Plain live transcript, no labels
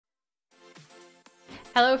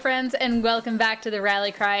Hello friends, and welcome back to the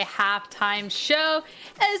Rally Cry halftime show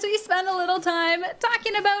as we spend a little time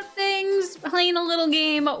talking about things, playing a little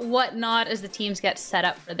game, whatnot, as the teams get set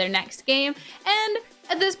up for their next game. And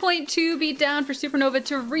at this point, 2 beat down for Supernova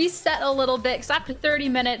to reset a little bit, because after 30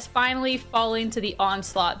 minutes, finally falling to the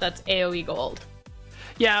onslaught that's AOE Gold.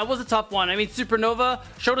 Yeah, it was a tough one. I mean, Supernova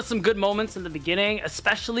showed us some good moments in the beginning,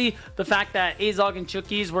 especially the fact that Azog and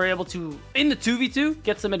Chookies were able to, in the 2v2,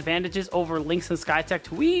 get some advantages over Lynx and Skytech,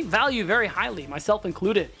 who we value very highly, myself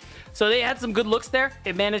included. So they had some good looks there.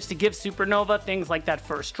 It managed to give Supernova things like that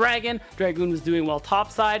first Dragon. Dragoon was doing well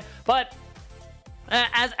topside, but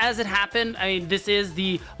as it happened, I mean, this is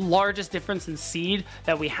the largest difference in seed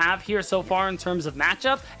that we have here so far in terms of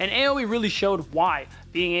matchup, and AOE really showed why,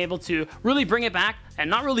 being able to really bring it back and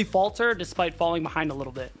not really falter despite falling behind a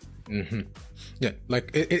little bit. Yeah,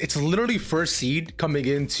 like it's literally first seed coming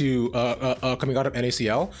into coming out of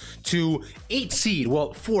NACL to 8th seed,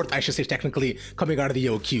 well 4th I should say technically, coming out of the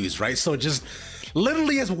OQs, right? So just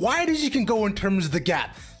literally as wide as you can go in terms of the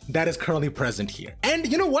gap that is currently present here.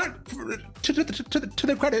 And you know what? To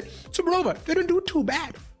their credit, Supernova didn't do too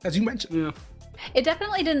bad, as you mentioned. Yeah. It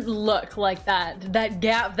definitely didn't look like that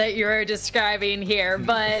gap that you're describing here,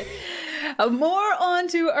 but more on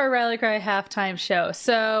to our Rally Cry halftime show.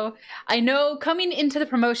 So I know coming into the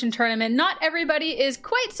promotion tournament, not everybody is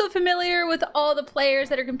quite so familiar with all the players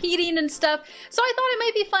that are competing and stuff. So I thought it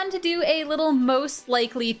might be fun to do a little most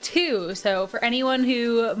likely to. So for anyone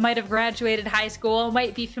who might have graduated high school,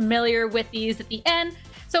 might be familiar with these at the end.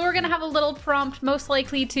 So we're going to have a little prompt, most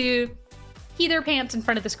likely to pee their pants in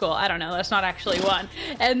front of the school. I don't know, that's not actually one.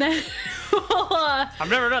 And then I've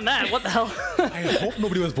never done that. What the hell? I hope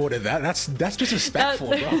nobody was voted that. That's disrespectful,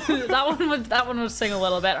 bro. that one would sing a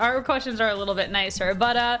little bit. Our questions are a little bit nicer,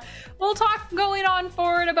 but we'll talk going on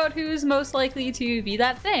forward about who's most likely to be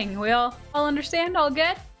that thing. We all understand? All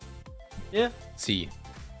good? Yeah. See.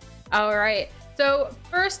 All right. So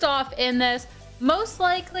first off in this, most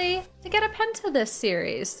likely to get a Penta this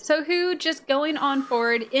series. So who, just going on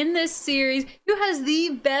forward in this series, who has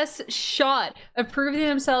the best shot of proving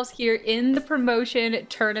themselves here in the promotion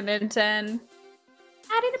tournament and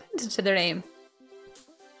adding a Penta to their name?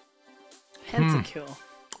 Pentakill.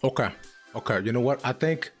 Okay, you know what? I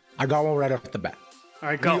think I got one right off the bat. All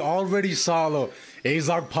right, go. We already saw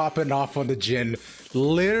Azog popping off on the Jhin,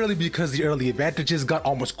 literally because the early advantages got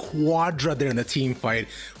almost quadra there in the team fight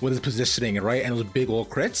with his positioning, right? And it was big old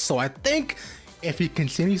crits. So I think if he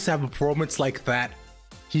continues to have a performance like that,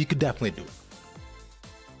 he could definitely do it.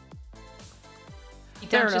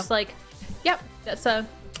 Ethan's just like, yep,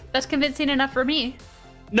 that's convincing enough for me.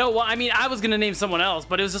 No, well, I mean, I was gonna name someone else,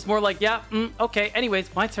 but it was just more like, yeah, okay.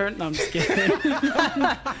 Anyways, my turn. No, I'm just kidding.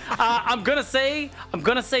 I'm gonna say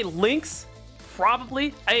Lynx,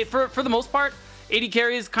 probably. For the most part, AD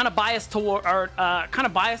carry is kind of biased toward, or kind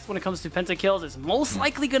of biased when it comes to pentakills. Is most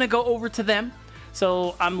likely gonna go over to them.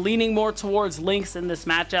 So I'm leaning more towards Lynx in this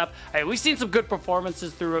matchup. We've seen some good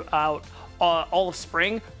performances throughout all of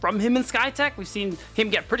spring from him and Skytech. We've seen him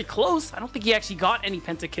get pretty close. I don't think he actually got any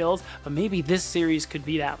pentakills, but maybe this series could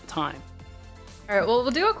be that time. All right, well, we'll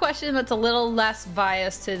do a question that's a little less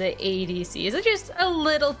biased to the ADCs, just a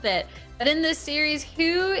little bit. But in this series,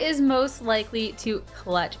 who is most likely to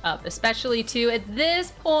clutch up? Especially too, at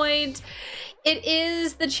this point, it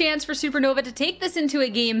is the chance for Supernova to take this into a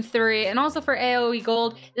game 3, and also for AOE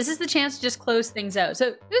Gold, this is the chance to just close things out.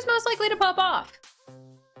 So who's most likely to pop off?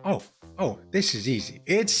 Oh, this is easy.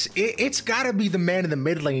 It's gotta be the man in the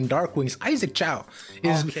mid lane, Dark Wings. Isaac Chow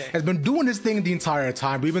has been doing his thing the entire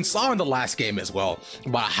time. We even saw in the last game as well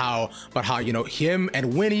about how you know, him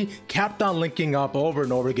and Winnie kept on linking up over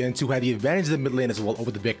and over again to have the advantage of the mid lane as well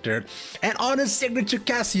over the Victor. And on his signature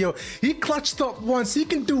Casio, he clutched up once. He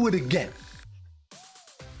can do it again.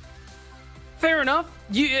 Fair enough.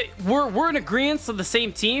 We're in agreement of the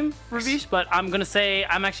same team, Ravish, but I'm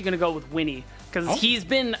actually gonna go with Winnie. Because he's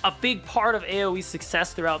been a big part of AOE's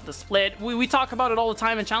success throughout the split. We talk about it all the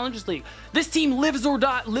time in Challengers League. This team live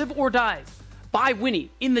or dies by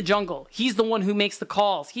Winnie in the jungle. He's the one who makes the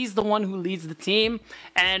calls. He's the one who leads the team.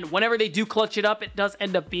 And whenever they do clutch it up, it does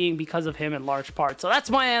end up being because of him in large part. So that's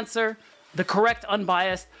my answer. The correct,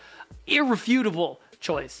 unbiased, irrefutable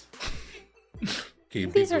choice.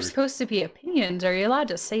 These are supposed to be opinions. Are you allowed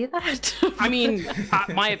to say that? I mean,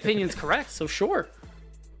 my opinion's correct, so sure.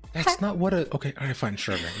 That's not what a... Okay, all right, fine,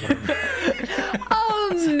 sure, man.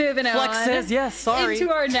 Moving on. Flex says yes, sorry.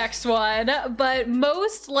 Into our next one, but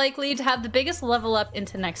most likely to have the biggest level up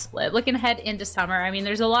into next split. Looking ahead into summer, I mean,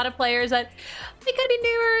 there's a lot of players that they could be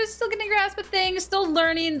newer, still getting a grasp of things, still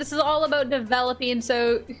learning. This is all about developing.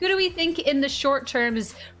 So who do we think in the short term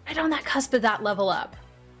is right on that cusp of that level up?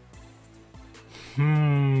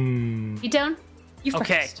 You down? You first.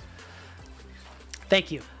 Okay.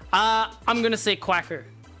 Thank you. I'm gonna say Quacker.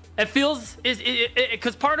 It feels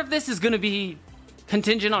because part of this is gonna be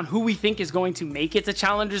contingent on who we think is going to make it to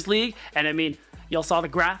Challengers League, and I mean, y'all saw the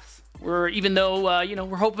graphs. Even though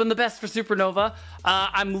we're hoping the best for Supernova,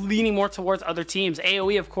 I'm leaning more towards other teams.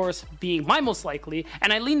 AOE, of course, being my most likely,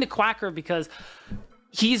 and I lean to Quacker because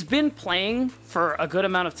he's been playing for a good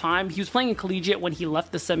amount of time. He was playing in collegiate when he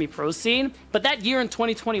left the semi-pro scene, but that year in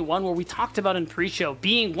 2021 where we talked about in pre-show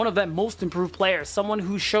being one of the most improved players, someone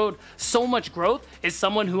who showed so much growth, is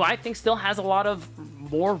someone who I think still has a lot of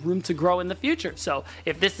more room to grow in the future. So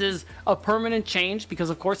if this is a permanent change, because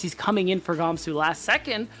of course he's coming in for Gamsu last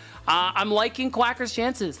second, I'm liking Quacker's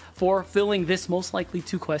chances for filling this most likely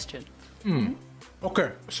to question.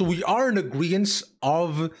 Okay, so we are in agreement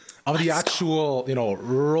of the actual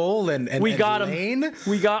role and we got lane. Him.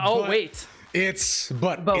 We got. Oh wait,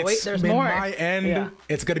 but wait, there's more. My end,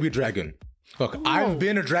 it's gonna be Dragon. Look, I've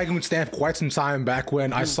been a Dragon stan for quite some time back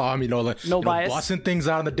when I saw him, busting things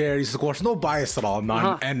out on the dairies. Of course, no bias at all,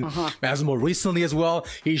 none. As more recently as well,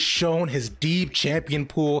 he's shown his deep champion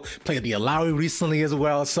pool. Played the Alawi recently as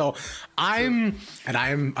well. So I'm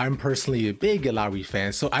personally a big Alawi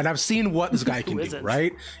fan. So and I've seen what this guy can do,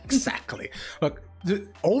 right? Exactly. Look,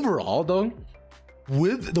 overall though,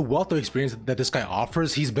 with the wealth of experience that this guy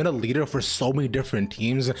offers, he's been a leader for so many different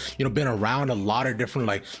teams, been around a lot of different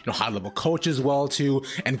high-level coaches as well too,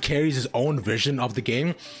 and carries his own vision of the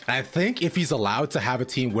game. And I think if he's allowed to have a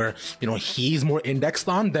team where he's more indexed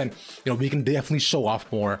on, then we can definitely show off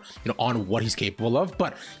more on what he's capable of.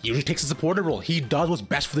 But he usually takes a supportive role. He does what's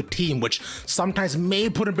best for the team, which sometimes may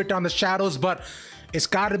put him a bit down the shadows, but it's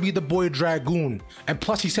got to be the boy Dragoon. And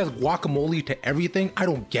plus he says guacamole to everything. I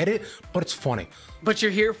don't get it, but it's funny. But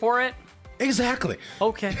you're here for it? Exactly.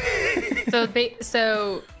 Okay.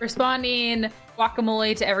 So responding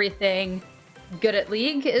guacamole to everything, good at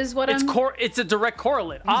League is what it's a direct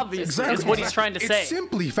correlate, obviously, is what he's trying to say. It's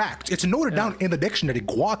simply fact. It's noted down in the dictionary.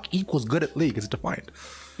 Guac equals good at League. It's defined.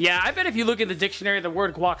 Yeah, I bet if you look in the dictionary, the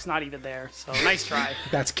word guac's not even there. So nice try.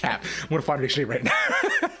 That's cap. I'm going to find a dictionary right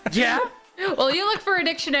now. Yeah? Well, you look for a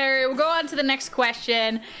dictionary. We'll go on to the next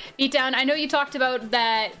question. Beatdown, I know you talked about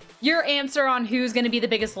that your answer on who's going to be the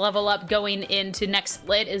biggest level up going into next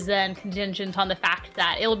split is then contingent on the fact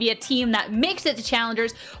that it'll be a team that makes it to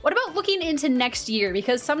Challengers. What about looking into next year?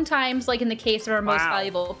 Because sometimes, like in the case of our most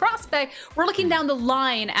valuable prospect, we're looking down the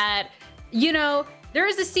line at, there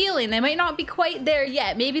is a ceiling. They might not be quite there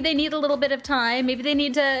yet. Maybe they need a little bit of time. Maybe they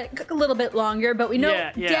need to cook a little bit longer. But we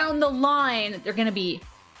know down the line, they're going to be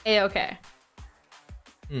A-okay.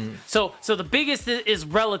 So the biggest is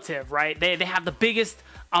relative, right? They have the biggest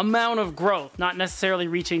amount of growth, not necessarily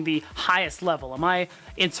reaching the highest level. Am I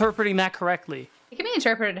interpreting that correctly? It can be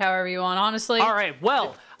interpreted however you want, honestly. All right,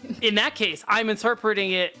 well, in that case, I'm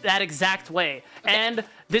interpreting it that exact way. And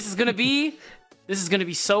this is gonna be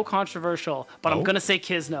so controversial, but I'm gonna say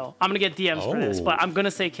Kizno. I'm gonna get DMs for this, but I'm gonna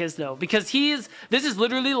say Kizno because this is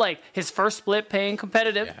literally like his first split paying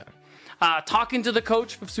competitive. Yeah. Talking to the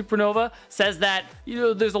coach of Supernova says that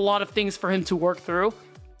there's a lot of things for him to work through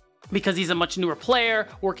because he's a much newer player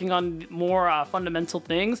working on more fundamental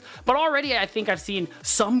things. But already I think I've seen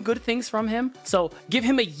some good things from him. So give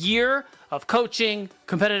him a year of coaching,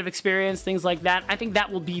 competitive experience, things like that. I think that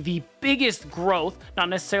will be the biggest growth, not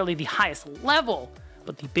necessarily the highest level,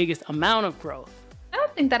 but the biggest amount of growth. I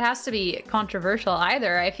don't think that has to be controversial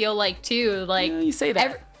either. I feel like too, you say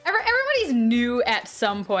that. Everybody's new at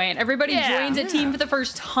some point. Everybody joins a team for the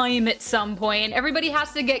first time at some point. Everybody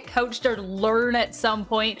has to get coached or learn at some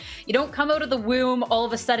point. You don't come out of the womb all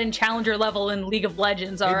of a sudden challenger level in League of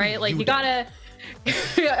Legends, all right? Like you gotta...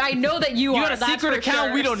 I know that you are. You got a secret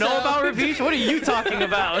account we don't know about, Ravish? What are you talking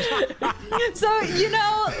about? So,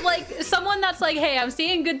 like someone that's like, hey, I'm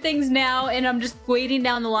seeing good things now and I'm just waiting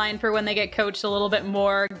down the line for when they get coached a little bit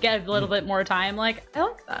more, get a little bit more time. Like, I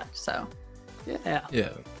like that, so... Yeah.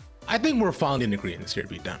 I think we're finally in agreement here,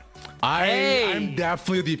 Beatdown. I'm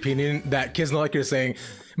definitely of the opinion that Kizno, like you're saying,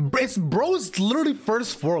 it's bro's literally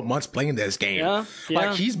first 4 months playing this game. Yeah.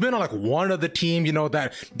 Like he's been on like one of the team, you know,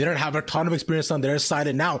 that didn't have a ton of experience on their side,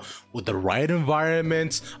 and now with the right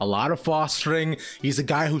environment, a lot of fostering, he's a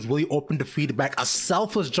guy who's really open to feedback, a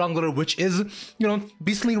selfless jungler, which is, you know,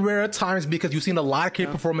 beastly rare at times because you've seen a lot of K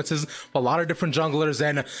performances for a lot of different junglers,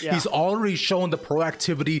 and he's already shown the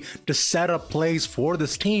proactivity to set up plays for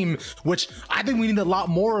this team, which I think we need a lot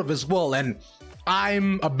more of as well. And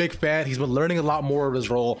I'm a big fan. He's been learning a lot more of his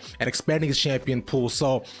role and expanding his champion pool.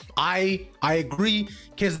 So I agree.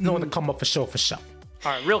 Kids know to come up for sure.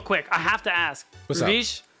 All right, real quick, I have to ask,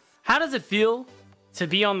 Ravish, how does it feel to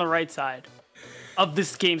be on the right side of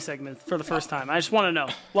this game segment for the first time? I just want to know.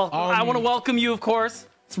 Well, I want to welcome you, of course.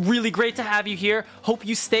 It's really great to have you here. Hope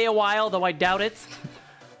you stay a while, though I doubt it.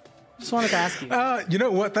 Just wanted to ask you. You know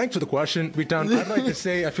what? Thanks for the question, Beatdown. I'd like to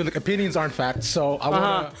say I feel like opinions aren't facts, so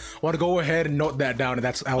I want to go ahead and note that down, and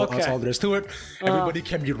that's all there is to it. Everybody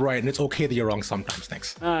can be right, and it's okay that you're wrong sometimes.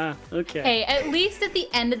 Thanks. Okay. Hey, at least at the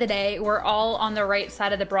end of the day, we're all on the right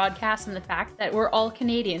side of the broadcast, and the fact that we're all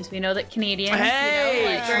Canadians. We know that Canadians.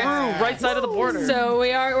 Hey, true. Right side of the border. So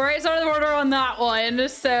we're right side of the border on that one.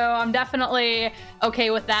 So I'm definitely okay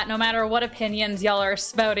with that, no matter what opinions y'all are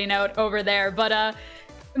spouting out over there. But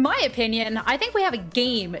in my opinion, I think we have a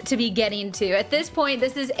game to be getting to. At this point,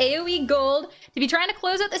 this is AOE Gold to be trying to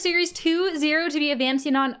close out the series 2-0 to be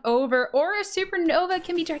advancing on over, or a Supernova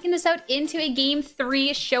can be dragging this out into a game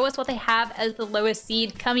 3. Show us what they have as the lowest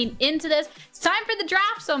seed coming into this. It's time for the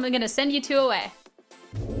draft, so I'm going to send you two away.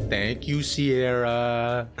 Thank you,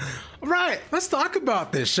 Sierra. All right, let's talk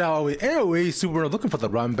about this, shall we? AOE, Supernova looking for the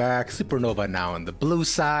run back. Supernova now on the blue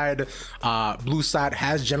side. Blue side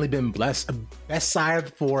has generally been best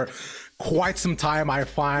side for quite some time, I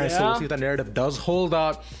find. So we'll see if that narrative does hold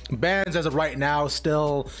up. Bans as of right now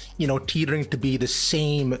still, you know, teetering to be the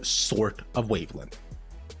same sort of wavelength.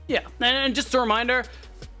 Yeah, and just a reminder,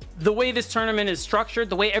 the way this tournament is structured,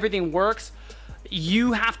 the way everything works,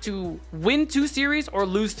 you have to win 2 series or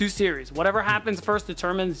lose 2 series. Whatever happens first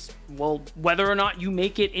determines, well, whether or not you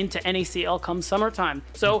make it into NACL come summertime.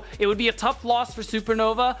 So it would be a tough loss for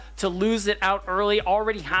Supernova to lose it out early,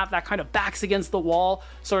 already have that kind of backs against the wall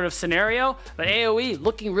sort of scenario. But AOE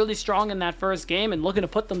looking really strong in that first game and looking to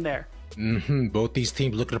put them there. Both these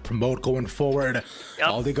teams looking to promote going forward.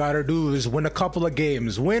 All they gotta do is win a couple of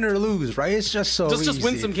games, win or lose, right? It's just so easy. Just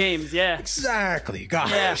win some games, yeah. Exactly,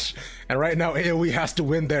 gosh. And right now AOE has to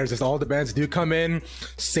win theirs as all the bans do come in.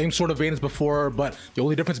 Same sort of vein as before, but the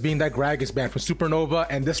only difference being that Greg is banned from Supernova,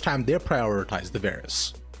 and this time they prioritize the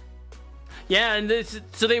Varus. Yeah, and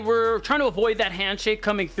so they were trying to avoid that handshake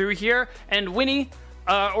coming through here, and Winnie,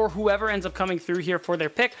 or whoever ends up coming through here for their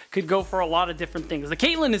pick, could go for a lot of different things. The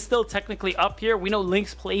Caitlyn is still technically up here. We know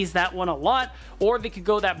Lynx plays that one a lot, or they could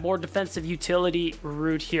go that more defensive utility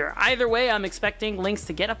route here. Either way, I'm expecting Lynx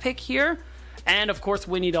to get a pick here, and of course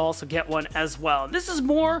Winnie to also get one as well. This is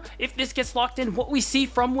more, if this gets locked in, what we see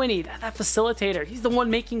from Winnie, that facilitator. He's the one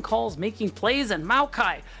making calls, making plays, and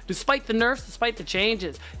Maokai, despite the nerfs, despite the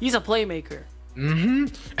changes, he's a playmaker.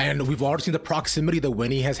 And we've already seen the proximity that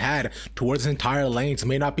Winnie has had towards his entire lanes.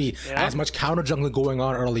 May not be as much counter jungling going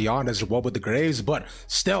on early on as there was with the Graves, but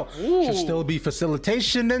still should still be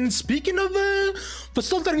facilitation. And speaking of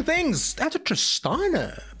facilitating things, that's a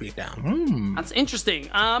Tristana beatdown. That's interesting.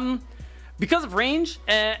 Because of range,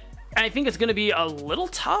 I think it's going to be a little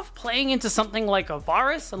tough playing into something like a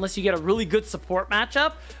Varus unless you get a really good support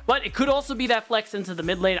matchup, but it could also be that flex into the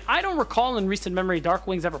mid lane. I don't recall in recent memory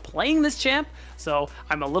Darkwing's ever playing this champ, so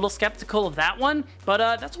I'm a little skeptical of that one, but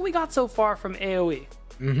that's what we got so far from AOE.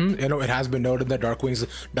 You know, it has been noted that Darkwings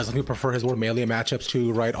doesn't prefer his more melee matchups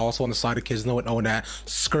too, right? Also on the side of Kizno and Ona,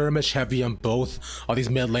 skirmish heavy on both of these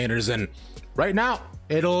mid laners, and right now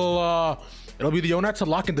it'll be the Ona to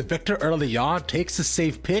lock in the Victor early on, takes a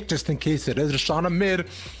safe pick just in case it is Rashana mid,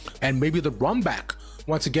 and maybe the run back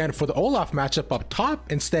once again for the Olaf matchup up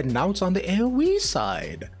top. Instead, now it's on the AOE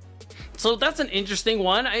side. So that's an interesting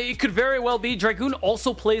one. It could very well be Dragoon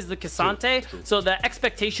also plays the Cassante, so the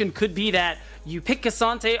expectation could be that you pick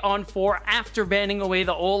Cassante on 4 after banning away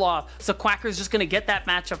the Olaf. So Quacker's just going to get that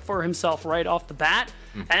matchup for himself right off the bat.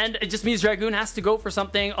 And it just means Dragoon has to go for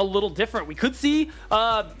something a little different. We could see,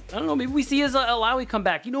 I don't know, maybe we see his Alawi come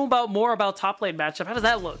back. You know more about top lane matchup. How does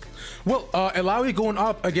that look? Well, Alawi going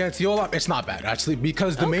up against the Olaf, it's not bad actually,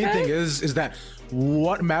 because the main thing is that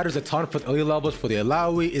what matters a ton for the early levels for the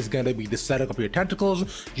Alawi is going to be the setup of your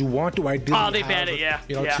tentacles. You want to ideally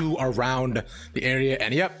have, two around the area,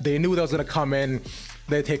 and yep, they knew that was going to come in.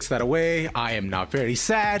 That takes that away. I am not very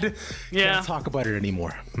sad. Can't talk about it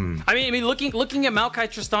anymore. I mean, looking at Maokai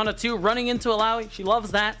Tristana too, running into Alawi, she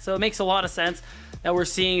loves that, so it makes a lot of sense. that we're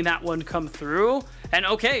seeing that one come through. And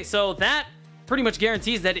okay, so that pretty much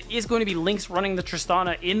guarantees that it is going to be Lynx running the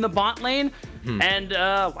Tristana in the bot lane. And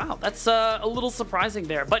wow, that's a little surprising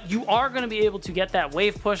there. But you are going to be able to get that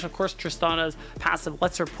wave push. Of course, Tristana's passive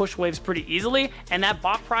lets her push waves pretty easily. And that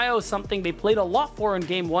bot prio is something they played a lot for in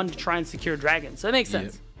game 1 to try and secure Dragon. So it makes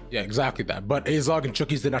sense. Yeah, exactly that. But Azog and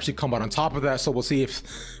Chookies didn't actually come out on top of that. So we'll see if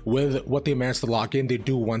with what they managed to lock in, they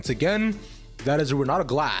do once again. That is, we're not a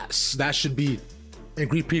glass. That should be a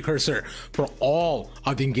great precursor for all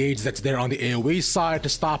of the engage that's there on the AOE side to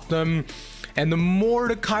stop them. And the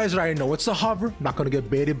Mordekaiser, I know it's a hover, not going to get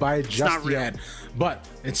baited by it just yet, but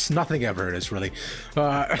it's nothing ever it is really.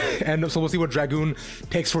 And so we'll see what Dragoon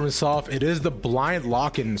takes for himself. It is the blind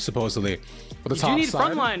lock-in supposedly for the top side. You need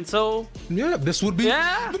frontline, so yeah, this would be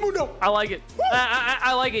the Mundo. I like it.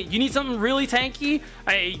 I like it. You need something really tanky.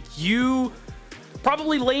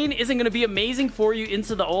 Probably lane isn't going to be amazing for you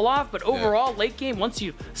into the Olaf, but overall, late game, once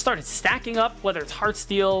you started stacking up, whether it's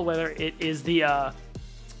Heartsteel, whether it is the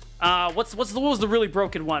what was the really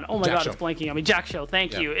broken one? Oh my god, it's blanking. I mean, Jack Show.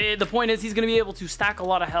 Thank you. The point is, he's going to be able to stack a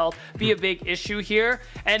lot of health, be a big issue here,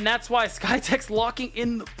 and that's why Skytech's locking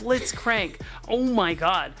in the Blitzcrank. Oh my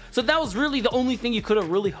god. So that was really the only thing you could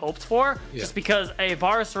have really hoped for, just because a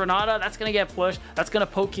Varus Renata, that's going to get pushed, that's going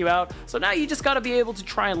to poke you out. So now you just got to be able to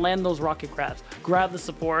try and land those rocket grabs, grab the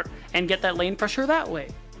support, and get that lane pressure that way.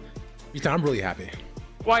 Ethan, I'm really happy.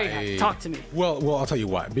 Why? Talk to me. Well, I'll tell you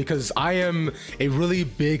why. Because I am a really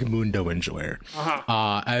big Mundo enjoyer.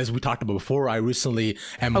 As we talked about before, I recently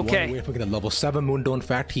am one away from getting a level 7 Mundo. In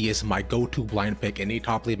fact, he is my go-to blind pick in a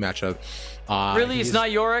top lane matchup. Really? It's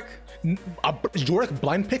not Yorick? Yorick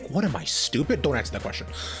blind pick? What am I, stupid? Don't answer that question.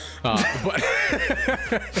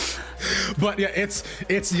 But yeah,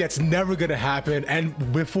 it's never gonna happen.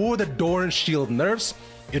 And before the Doran Shield nerfs,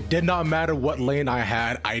 it did not matter what lane I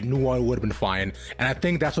had, I knew I would have been fine. And I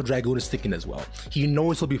think that's what Dragoon is thinking as well. He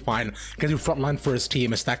knows he'll be fine because he'll frontline for his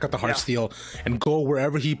team and stack up the Heartsteel and go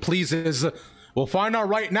wherever he pleases. We'll find out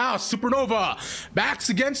right now. Supernova backs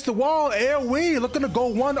against the wall. AOE looking to go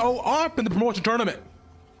 1-0 up in the promotion tournament.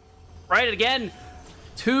 Right, again,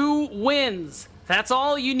 2 wins. That's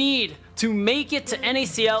all you need to make it to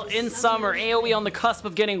NACL in summer. AOE on the cusp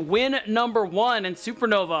of getting win number 1, and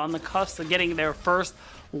Supernova on the cusp of getting their first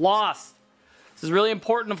loss. This is really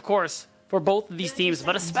important, of course, for both of these teams,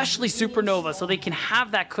 but especially Supernova, so they can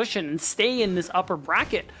have that cushion and stay in this upper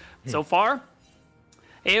bracket. So far,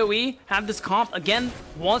 AOE have this comp, again,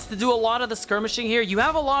 wants to do a lot of the skirmishing here. You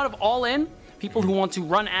have a lot of all-in, people who want to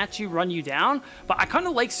run at you, run you down. But I kind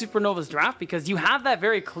of like Supernova's draft because you have that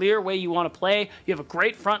very clear way you want to play. You have a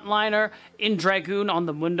great frontliner in Dragoon on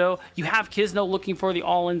the Mundo. You have Kisno looking for the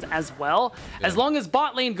all-ins as well. As long as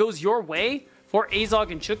bot lane goes your way for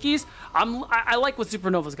Azog and Chookies, I like what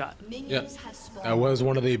Supernova's got. Yeah, that was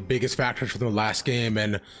one of the biggest factors for the last game,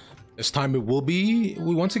 and this time it will be,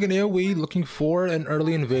 once again, AOE looking for an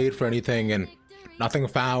early invade for anything, and nothing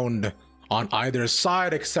found on either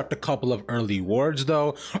side except a couple of early wards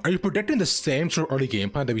though. Are you predicting the same sort of early game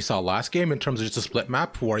plan that we saw last game in terms of just a split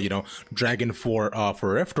map for, you know, Dragon for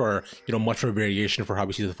Rift, or, you know, much more variation for how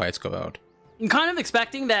we see the fights go out? I'm kind of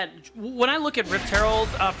expecting that when I look at Rift Herald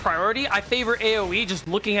priority, I favor AOE just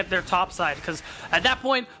looking at their top side, because at that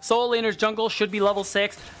point, solo laners jungle should be level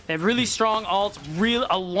 6. They have really strong ults,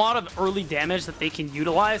 a lot of early damage that they can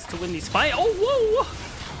utilize to win these fights. Oh, whoa!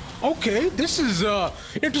 Okay, this is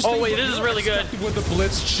interesting. Oh wait, this is really good. With the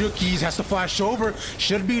blitz, Chookies has to flash over.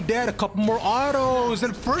 Should be dead. A couple more autos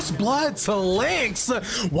and first blood to Lynx.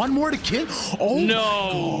 One more to kill. Oh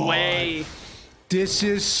no way! This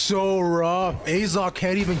is so rough. Azog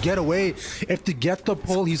can't even get away. If to get the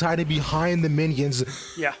pull, he's hiding behind the minions.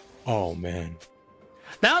 Yeah. Oh man.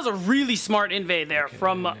 That was a really smart invade there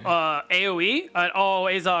from AOE. Oh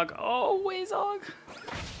Azog. Oh Azog.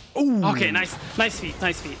 Ooh. Okay, nice feat,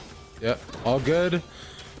 nice feat. Yep, all good.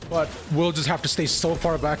 But we'll just have to stay so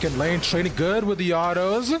far back in lane. Trading good with the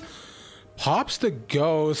autos. Pops the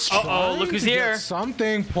ghost. Uh-oh, look who's here.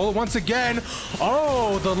 Something. Pull once again.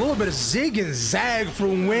 Oh, the little bit of zig and zag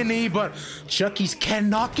from Winnie, but Chuckies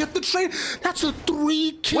cannot get the trade. That's a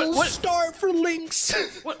 3-kill start for Lynx.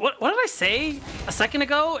 What did I say a second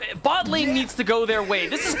ago? Bot lane needs to go their way.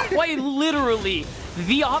 This is quite literally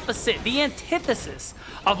the opposite, the antithesis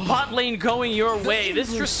of bot lane going your way.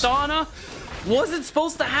 This Tristana wasn't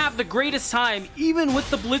supposed to have the greatest time, even with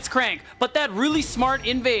the Blitzcrank, but that really smart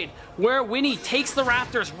invade where Winnie takes the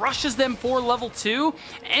Raptors, rushes them for level 2,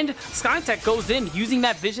 and Skytech goes in using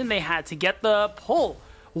that vision they had to get the pull.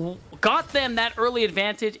 got them that early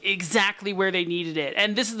advantage exactly where they needed it.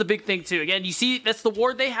 And this is the big thing too. Again, you see that's the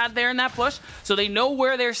ward they had there in that push, so they know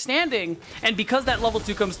where they're standing, and because that level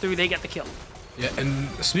 2 comes through, they get the kill. Yeah, and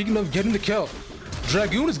speaking of getting the kill,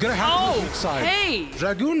 Dragoon is gonna have the weak side. Hey!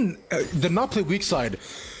 Dragoon did not play weak side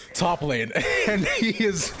top lane, and he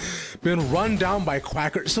has been run down by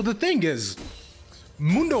Quacker. So the thing is,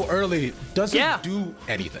 Mundo early doesn't do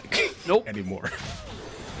anything anymore.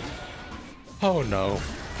 Oh no.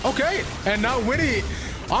 Okay, and now Winnie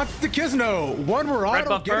on to Kizno. One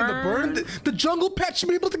Murado getting the burn. The jungle pet should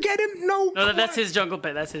be able to get him. No, that's his jungle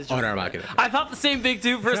pet. That's his jungle pet. Kidding. I thought the same thing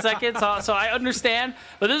too for a second, so I understand.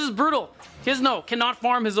 But this is brutal. Kizno cannot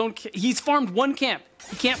farm his own. He's farmed one camp.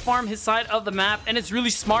 He can't farm his side of the map, and it's really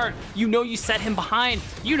smart. You know you set him behind.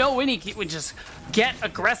 You know Winnie would just get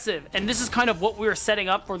aggressive, and this is kind of what we were setting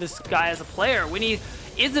up for this guy as a player. Winnie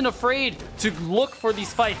isn't afraid to look for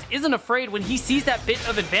these fights, isn't afraid when he sees that bit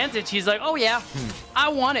of advantage. He's like, oh yeah, I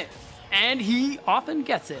want it. And he often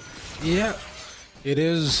gets it. Yeah, it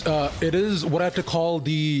is what I have to call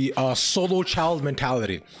the solo child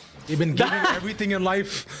mentality. They've been giving everything in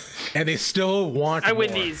life, and they still want more.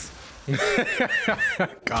 Win these.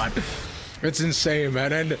 God, it's insane,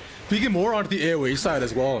 man. And speaking more onto the AOE side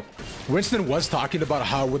as well, Winston was talking about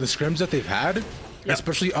how with the scrims that they've had,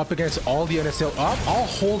 especially up against all the NACL I'll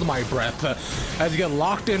hold my breath as you get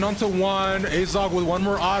locked in onto one. Azog with one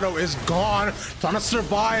more auto is gone, trying to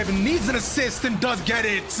survive, needs an assist and does get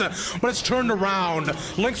it, but it's turned around.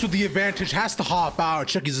 Lynx with the advantage has to hop out.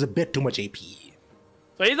 Chucky's is a bit too much AP.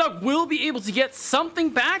 So Azog will be able to get something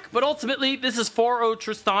back, but ultimately this is 4-0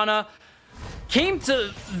 Tristana.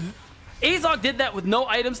 Azog did that with no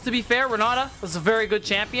items, to be fair. Renata was a very good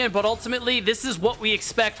champion, but ultimately, this is what we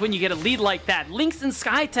expect when you get a lead like that. Lynx and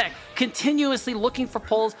Skytech continuously looking for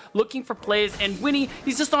pulls, looking for plays, and Winnie,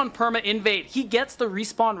 he's just on perma invade. He gets the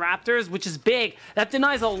respawn Raptors, which is big. That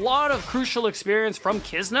denies a lot of crucial experience from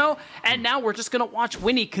Kizno, and now we're just going to watch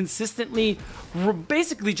Winnie consistently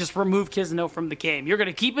basically just remove Kizno from the game. You're going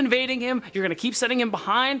to keep invading him, you're going to keep setting him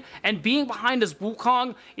behind, and being behind as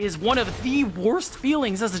Wukong is one of the worst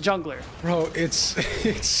feelings as a jungler. Bro, it's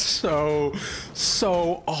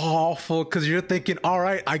so awful, because you're thinking, all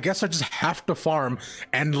right, I guess I just have to farm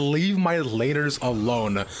and leave my laners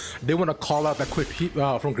alone. They want to call out that quick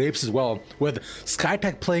from Grapes as well, with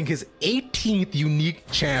Skytech playing his 18th unique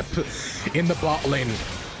champ in the bot lane.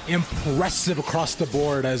 Impressive across the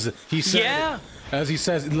board, as he said. Yeah. As he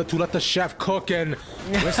says, to let the chef cook, and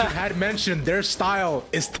Winston had mentioned their style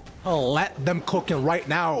is to let them cook, and right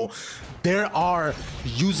now they are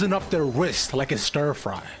using up their wrist like a stir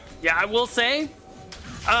fry. Yeah, I will say,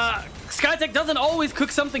 Skytech doesn't always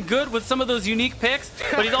cook something good with some of those unique picks,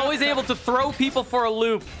 but he's always able to throw people for a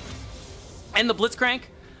loop. And the Blitzcrank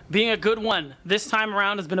being a good one this time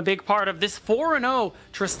around has been a big part of this 4-0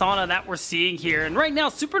 Tristana that we're seeing here. And right now,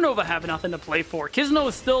 Supernova have nothing to play for. Kizno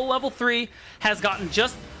is still level 3, has gotten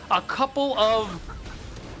just a couple of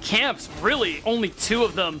camps, really, only 2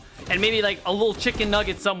 of them, and maybe like a little chicken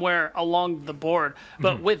nugget somewhere along the board.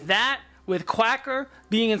 But with that, with Quacker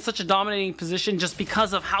being in such a dominating position just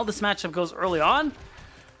because of how this matchup goes early on,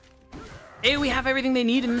 we have everything they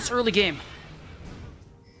need in this early game.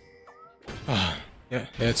 Yeah,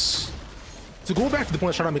 it's to go back to the point I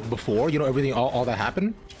was trying to make before, you know, everything, all that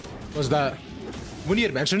happened, was that when he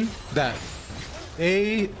had mentioned that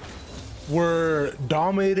they were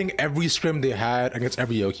dominating every scrim they had against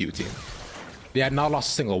every OQ team. They had not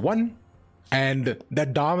lost a single one, and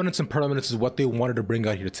that dominance and permanence is what they wanted to bring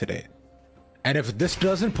out here today. And if this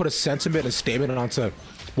doesn't put a sentiment and statement onto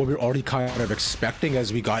what we're already kind of expecting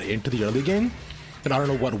as we got into the early game, then I don't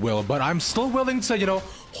know what will. But I'm still willing to, you know,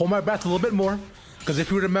 hold my breath a little bit more, because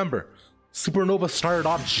if you remember, Supernova started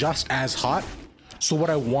off just as hot. So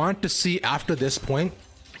what I want to see after this point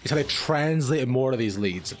is how they translate more of these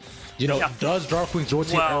leads. You know, does Darkwings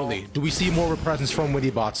rotate early? Do we see more of a presence from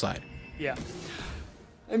Winnie bot side? Yeah.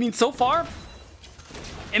 I mean, so far,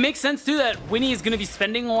 it makes sense too that Winnie is going to be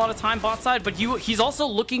spending a lot of time bot side, but he's also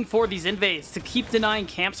looking for these invades to keep denying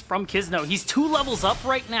camps from Kizno. He's 2 levels up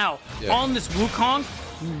right now on this Wukong,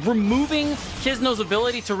 removing Kizno's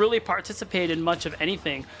ability to really participate in much of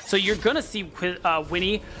anything. So you're going to see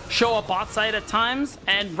Winnie show up bot side at times,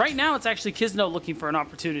 and right now it's actually Kizno looking for an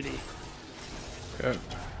opportunity. Okay.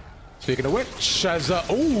 Speaking of which, as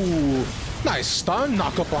ooh, nice stun,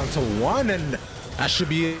 knock up onto one, and that should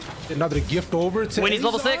be another gift over to Winnie's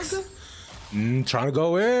level 6. Trying to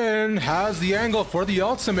go in, has the angle for the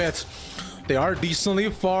ultimate. They are decently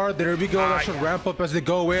far. There we go. That should ramp up as they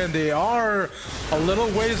go in. They are a little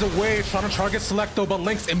ways away, trying to target Selecto, but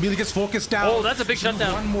Lynx immediately gets focused down. Oh, that's a big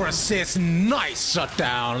shutdown. One more assist. Nice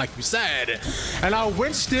shutdown, like we said. And now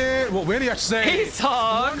Winston, well, Winnie, I should say.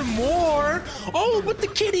 AZOG. One more. Oh, but the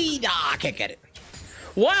kitty. Nah, I can't get it.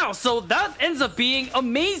 Wow, so that ends up being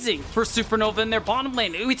amazing for Supernova in their bottom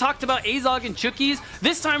lane. We talked about AZOG and Chookies.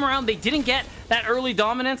 This time around, they didn't get that early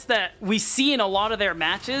dominance that we see in a lot of their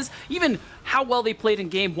matches, even how well they played in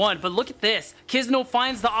game 1. But look at this. Kizno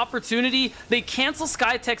finds the opportunity. They cancel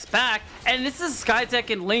Skytech's back, and this is Skytech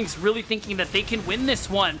and Lynx really thinking that they can win this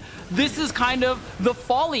one. This is kind of the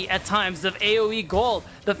folly at times of AOE Gold.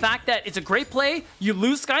 The fact that it's a great play, you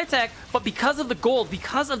lose Skytech, but because of the gold,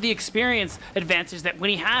 because of the experience advantage that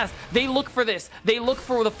Winnie has, they look for this. They look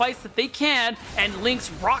for the fights that they can, and Lynx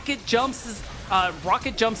rocket jumps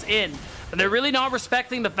in. But they're really not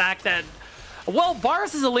respecting the fact that, well,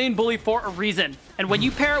 Varus is a lane bully for a reason. And when you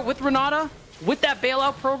pair it with Renata, with that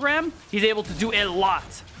bailout program, he's able to do a lot.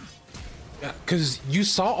 Yeah, because you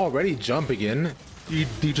saw already jumping in. The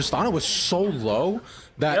Tristana was so low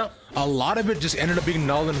that a lot of it just ended up being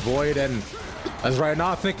null and void. And as right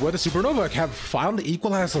now, I think whether Supernova have finally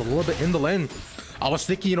equalized a little bit in the lane. I was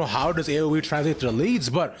thinking, how does AOE translate to the leads?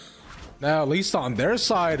 But now, at least on their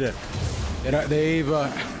side, they've,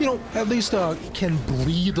 at least can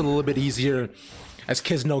breathe a little bit easier as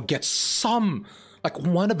Kizno gets some, like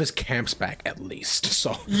one of his camps back at least.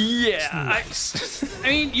 So yeah, nice. I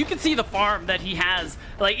mean, you can see the farm that he has.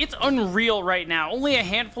 Like, it's unreal right now. Only a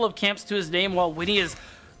handful of camps to his name, while Winnie is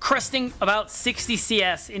cresting about 60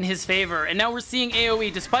 CS in his favor. And now we're seeing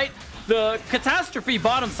AOE, despite the catastrophe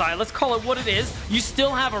bottom side, let's call it what it is, you still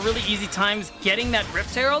have a really easy time getting that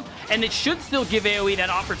Rift Herald, and it should still give AOE that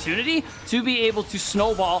opportunity to be able to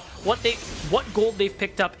snowball what gold they've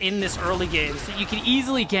picked up in this early game. So you can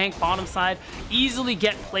easily gank bottom side, easily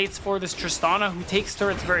get plates for this Tristana, who takes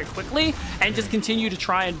turrets very quickly, and just continue to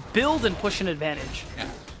try and build and push an advantage. Yeah,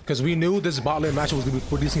 because we knew this bot lane match was going to be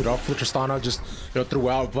producing rough for Tristana just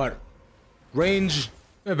throughout, but range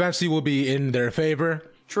eventually will be in their favor.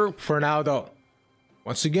 True. For now, though,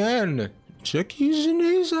 once again, Chookies and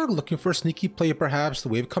AZOG looking for a sneaky play, perhaps. The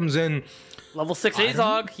wave comes in. Level 6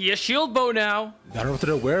 AZOG. He has shield bow now. I don't know if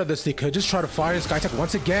they're aware of this. They could just try to fire Skytech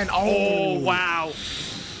once again. Oh, wow.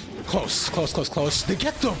 Close, close, close, close. They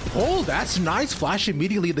get the pull. That's nice. Flash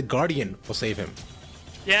immediately. The Guardian will save him.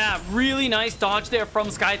 Yeah, really nice dodge there from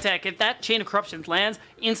Skytech. If that Chain of Corruption lands,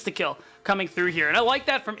 insta-kill coming through here. And I like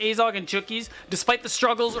that from AZOG and Chookies. Despite the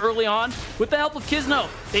struggles early on, with the help of Kizno,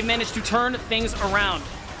 they managed to turn things around.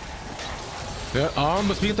 Yeah,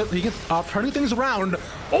 but speaking of turning things around.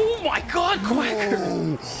 Oh my god,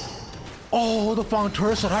 Quacker! Oh, the Fong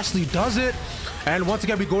Turso actually does it. And once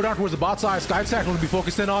again, we go down towards the bot side. Skytech will be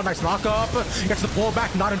focused in on. Nice knock up. Gets the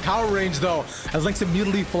pullback, not in tower range though. As Lynx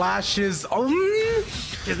immediately flashes.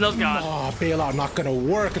 Kizno's gone. Oh, bailout not gonna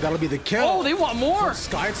work. That'll be the kill. Oh, they want more.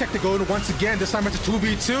 Skytech to go in once again. This time it's a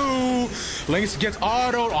 2v2. Lynx gets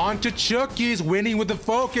autoed onto Chookies, winning with the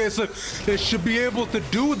focus. They should be able to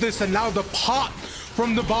do this. And now the pot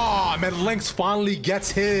from the bomb. And Lynx finally gets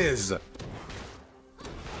his.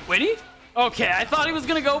 Winnie? Okay, I thought he was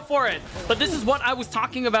gonna go for it, but this is what I was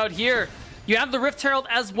talking about here. You have the Rift Herald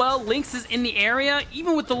as well. Lynx is in the area.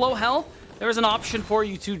 Even with the low health, there's an option for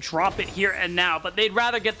you to drop it here and now, but they'd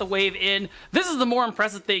rather get the wave in. This is the more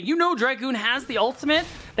impressive thing. Dragoon has the ultimate,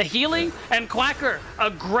 the healing, and Quacker,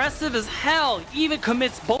 aggressive as hell, even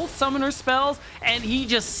commits both summoner spells, and he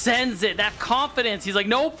just sends it. That confidence. He's like,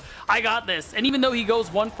 nope, I got this. And even though he goes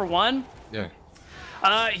 1 for 1,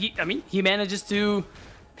 he manages to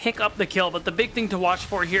pick up the kill. But the big thing to watch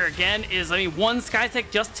for here again is, one, Skytech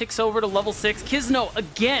just ticks over to level 6. Kizno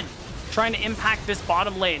again trying to impact this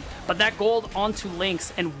bottom lane, but that gold onto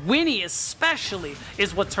Lynx, and Winnie especially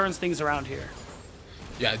is what turns things around here.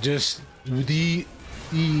 Yeah, just the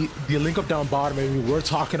link up down bottom. We were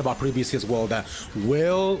talking about previously as well, that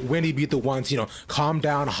will Winnie be the ones, calm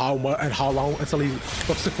down how much and how long until he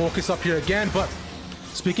looks to focus up here again. But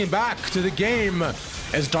speaking back to the game,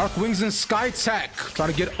 as Dark Wings and Skytech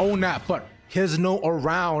trying to get ONAP, but Kizno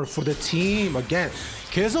around for the team again.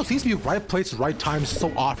 Kizno seems to be right place, right time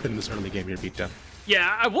so often in this early game here, Vita.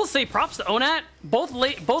 Yeah, I will say props to Onat. Both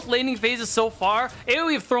laning phases so far,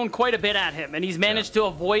 AOE have thrown quite a bit at him, and he's managed to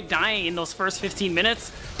avoid dying in those first 15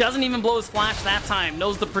 minutes. Doesn't even blow his flash that time.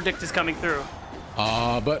 Knows the predict is coming through.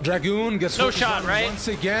 But Dragoon gets no shot, right? Once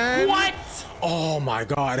again. What? Oh my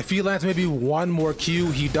god. If he lands maybe one more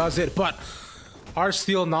Q, he does it. But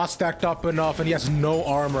Heartsteel not stacked up enough, and he has no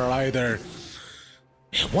armor either.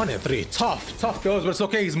 1 and 3. Tough goes, but it's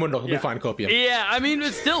okay. He's Mundo. He'll be fine, Copium. Yeah, I mean,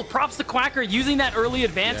 it's still props to Quacker using that early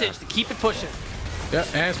advantage to keep it pushing. Yeah,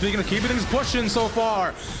 and speaking of keeping things pushing so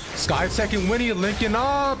far, SkyTech and Winnie linking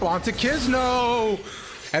up onto Kizno.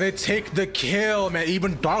 And they take the kill, man.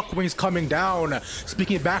 Even Darkwing's coming down.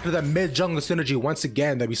 Speaking back to that mid-jungle synergy once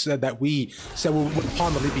again that we said would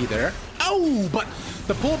upon the lead be there. Oh, but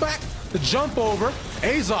the pullback, the jump over,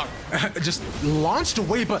 Azog just launched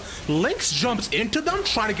away, but Lynx jumps into them,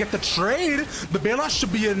 trying to get the trade. The bailout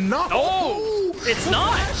should be enough. Oh, it's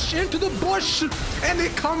not. Into the bush, and they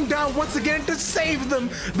come down once again to save them.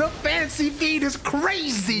 The fancy feed is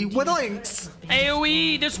crazy with Lynx.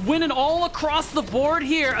 AOE just winning all across the board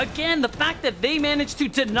here. Again, the fact that they managed to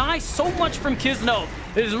deny so much from Kizno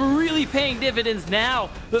is really paying dividends now.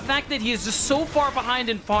 The fact that he is just so far behind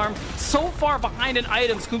in farm, so far behind in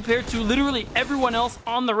items compared to literally everyone else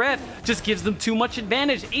on the ref just gives them too much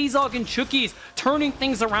advantage. Azog and Chookies turning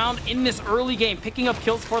things around in this early game, picking up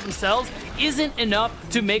kills for themselves, isn't enough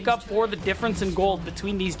to make up for the difference in gold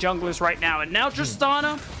between these junglers right now. And now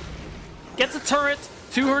Tristana gets a turret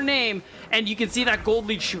to her name, and you can see that gold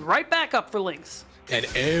lead shoot right back up for Lynx. And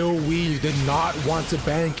AOE did not want to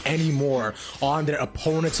bank anymore on their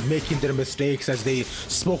opponents making their mistakes, as they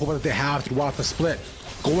spoke about that they have throughout the split.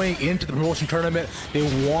 Going into the promotion tournament,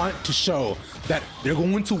 they want to show that they're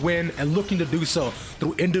going to win, and looking to do so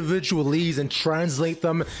through individual leads and translate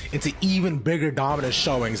them into even bigger dominant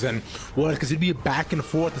showings. And well, because it'd be a back and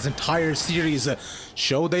forth this entire series,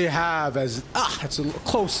 show they have as it's a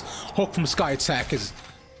close hook from SkyTech. Is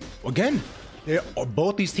again,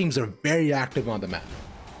 both these teams are very active on the map.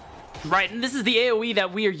 Right, and this is the AOE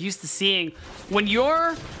that we are used to seeing. When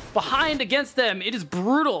you're behind against them, it is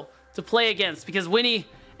brutal to play against, because Winnie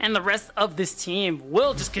and the rest of this team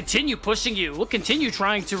will just continue pushing you, will continue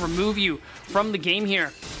trying to remove you from the game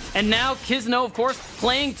here. And now Kizno, of course,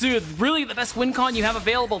 playing to really the best win con you have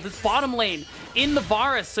available, this bottom lane in the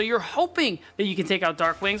Varus. So you're hoping that you can take out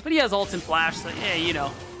Darkwings, but he has ult and flash, so yeah, you know.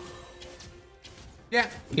 Yeah,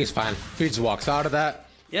 he's fine. He just walks out of that.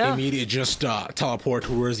 Yeah. Immediately just teleport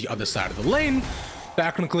towards the other side of the lane,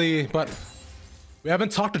 technically, but we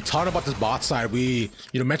haven't talked a ton about this bot side. We,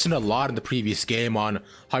 mentioned a lot in the previous game on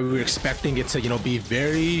how we were expecting it to, be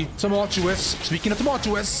very tumultuous. Speaking of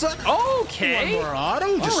tumultuous, okay.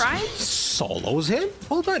 Morado just right. solos him.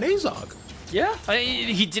 Hold on, Azog. Yeah,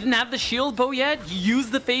 he didn't have the shield bow yet. He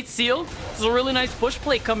used the Fate Seal. It's a really nice push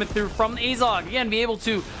play coming through from Azog. Again, be able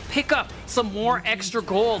to pick up some more extra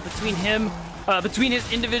gold between him, between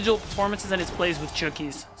his individual performances and his plays with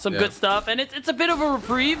Chookies. Some good stuff, and it's a bit of a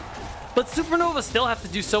reprieve. But Supernova still have to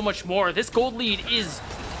do so much more. This gold lead is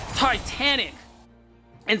titanic.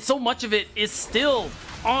 And so much of it is still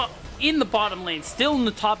in the bottom lane, still in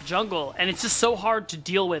the top jungle. And it's just so hard to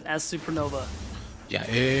deal with as Supernova. Yeah,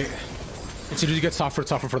 it seems to get tougher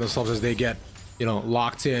for themselves as they get,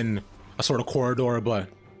 locked in a sort of corridor. But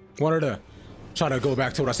wanted to try to go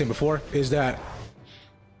back to what I was saying before, is that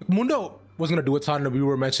Mundo wasn't going to do a ton. We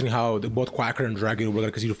were mentioning how both Quacker and Dragon were going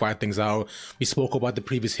to continue to fight things out. We spoke about the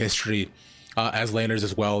previous history as laners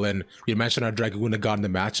as well, and we mentioned how Dragon would have gotten the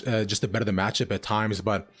match, just to better the matchup at times,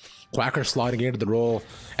 but Quacker sliding into the role,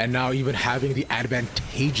 and now even having the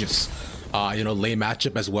advantageous lane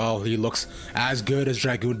matchup as well. He looks as good as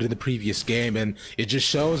Dragoon did in the previous game, and it just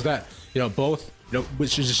shows that,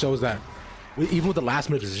 which just shows that even with the last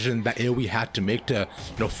minute decision that AOE had to make to,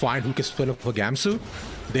 find who can split up for Gamsu,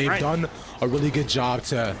 they've done a really good job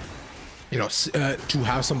to, to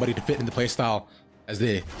have somebody to fit in the playstyle as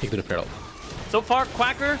they take to the field. So far,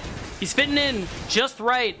 Quacker, he's fitting in just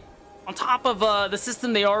right on top of the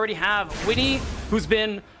system they already have. Winnie, who's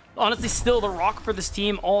been honestly still the rock for this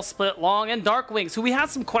team all split long, and Darkwings, who we had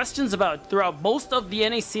some questions about throughout most of the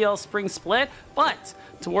NACL spring split, but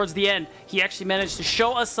towards the end, he actually managed to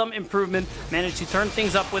show us some improvement, managed to turn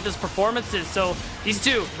things up with his performances. So these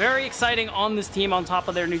two, very exciting on this team on top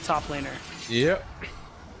of their new top laner. Yep.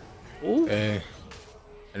 And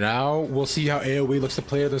now we'll see how AOE looks to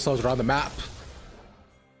play themselves around the map.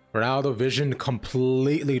 For now, the vision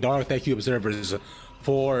completely dark. Thank you, observers,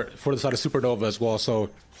 for the side of Supernova as well.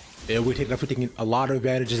 So we're taking a lot of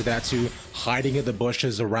advantages of that too, hiding in the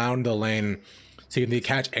bushes around the lane, seeing they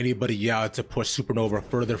catch anybody out to push Supernova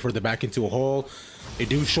further back into a hole. They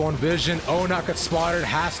do show on vision. Oh, not got spotted,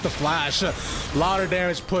 has to flash. A lot of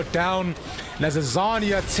damage put down. And as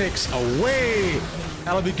Azania takes away,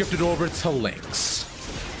 that'll be gifted over to Lynx.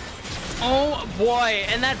 Oh boy,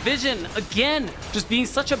 and that vision, again, just being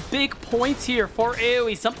such a big point here for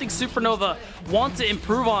AOE, something Supernova want to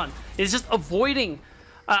improve on, is just avoiding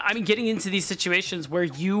I mean, getting into these situations where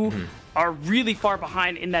you are really far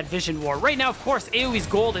behind in that vision war. Right now, of course, AoE's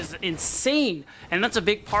gold is insane, and that's a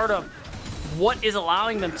big part of what is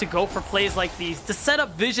allowing them to go for plays like these, to set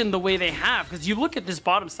up vision the way they have. Because you look at this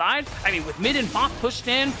bottom side, I mean, with mid and bot pushed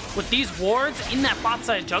in, with these wards in that bot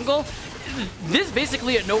side jungle, this is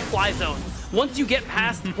basically a no-fly zone. Once you get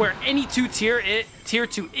past where any tier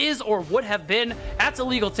 2 is or would have been, that's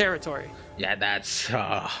illegal territory. Yeah, that's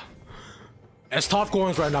it's tough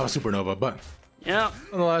going right now with Supernova, but yeah.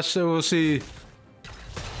 Nonetheless, we'll see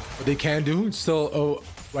what they can do. It's still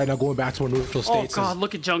right now going back to a neutral state. Oh god,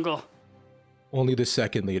 look at jungle. Only the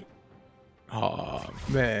second lead. Oh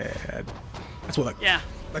man, that's what. Yeah,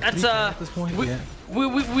 like that's at this point.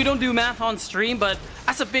 We don't do math on stream, but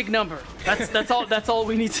that's a big number. That's all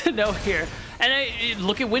we need to know here. And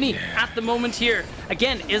look at Winnie at the moment here.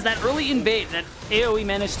 Again, is that early invade that AoE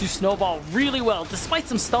managed to snowball really well, despite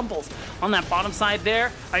some stumbles on that bottom side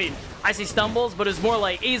there. I mean, I say stumbles, but it's more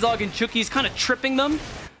like Azog and Chuki's kind of tripping them,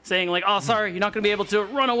 saying like, oh, sorry, you're not going to be able to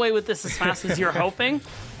run away with this as fast as you're hoping.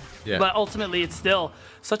 Yeah. But ultimately, it's still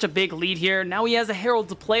such a big lead here. Now he has a Herald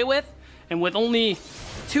to play with, and with only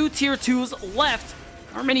 2 tier 2s left,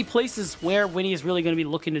 there aren't many places where Winnie is really going to be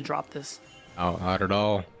looking to drop this. Oh, not at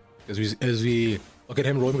all. As we look at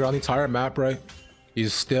him roaming around the entire map, right?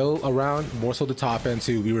 He's still around, more so the top end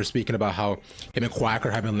too. We were speaking about how him and Quacker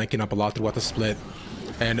have been linking up a lot throughout the split.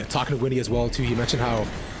 And talking to Winnie as well too, he mentioned how,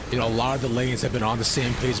 you know, a lot of the lanes have been on the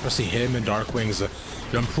same page, especially him and Darkwings,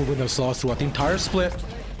 improving themselves throughout the entire split.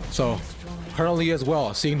 So currently as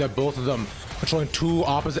well, seeing that both of them controlling 2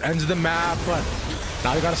 opposite ends of the map, but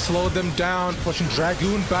now you gotta slow them down, pushing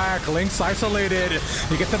Dragoon back, Link's isolated,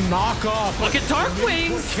 you get the knock off. Look at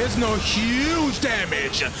Darkwings! Kizno, huge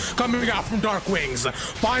damage coming out from Darkwings.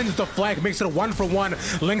 Finds the flank, makes it a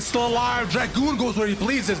 1-for-1. Link's still alive, Dragoon goes where he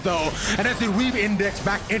pleases though, and as they re-index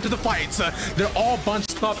back into the fights, they're all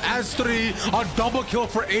bunched up as 3, a double kill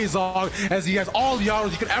for Azog, as he has all the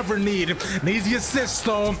hours you could ever need. Needs the assist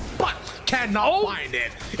though, but cannot find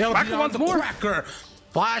it. It'll be on the Quacker.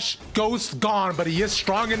 Flash, Ghost gone, but he is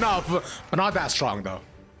strong enough, but not that strong though.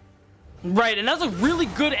 Right, and that's a really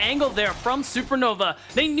good angle there from Supernova.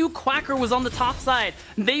 They knew Quacker was on the top side.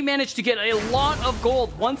 They managed to get a lot of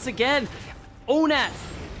gold once again. Onat,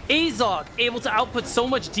 Azog, able to output so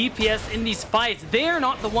much DPS in these fights. They're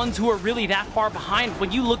not the ones who are really that far behind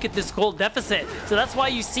when you look at this gold deficit. So that's why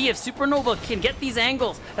you see if Supernova can get these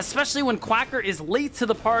angles, especially when Quacker is late to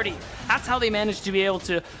the party, that's how they manage to be able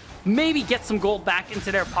to maybe get some gold back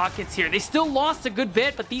into their pockets here. They still lost a good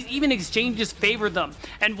bit, but these even exchanges favored them.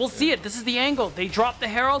 And we'll see it. This is the angle. They drop the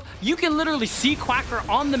Herald. You can literally see Quacker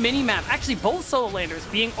on the minimap. Actually, both solo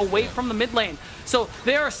laners being away from the mid lane. So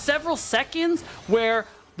there are several seconds where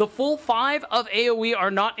the full 5 of AoE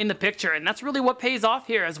are not in the picture. And that's really what pays off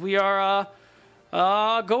here as we are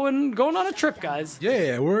going on a trip, guys.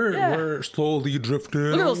 Yeah, we're slowly drifting.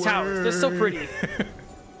 Look at those towers. They're so pretty.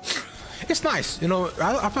 It's nice, you know.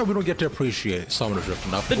 I thought we don't get to appreciate Summoner Drift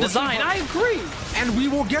enough. The design, I agree. And we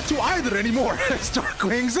won't get to either anymore.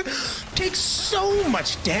 Darkwings takes so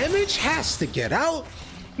much damage, has to get out.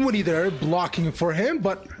 Winnie there blocking for him,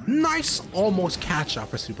 but nice almost catch up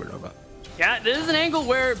for Supernova. Yeah, this is an angle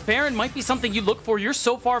where Baron might be something you look for. You're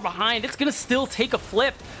so far behind, it's gonna still take a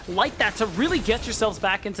flip like that to really get yourselves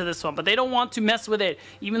back into this one, but they don't want to mess with it,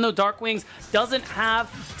 even though Darkwings doesn't have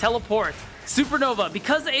teleport. Supernova,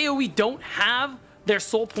 because AoE don't have their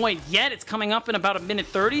soul point yet, it's coming up in about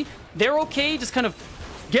 1:30. They're okay just kind of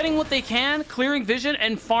getting what they can, clearing vision,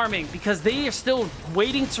 and farming, because they are still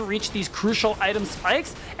waiting to reach these crucial item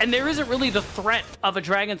spikes, and there isn't really the threat of a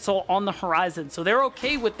Dragon Soul on the horizon. So they're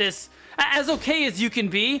okay with this, as okay as you can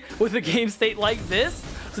be with a game state like this.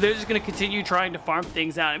 So they're just going to continue trying to farm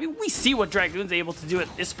things out. I mean, we see what Dragoon's able to do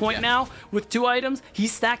at this point now with 2 items.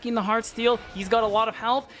 He's stacking the Heartsteel. He's got a lot of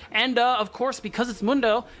health. And, of course, because it's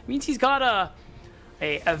Mundo, it means he's got a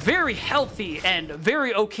very healthy and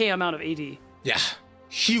very okay amount of AD. Yeah,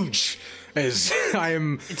 huge. As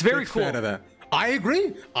it's very cool. Fan of that. I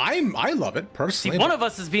agree. I love it personally. See, one of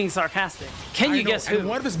us is being sarcastic. Can you guess who? And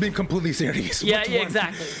one of us is being completely serious. Yeah,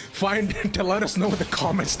 exactly. To let us know in the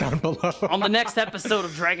comments down below. On the next episode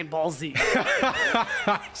of Dragon Ball Z.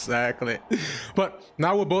 Exactly. But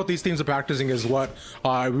now what both these teams are practicing is what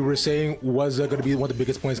we were saying was going to be one of the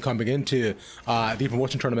biggest points coming into the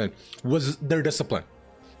promotion tournament was their discipline.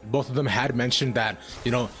 Both of them had mentioned that,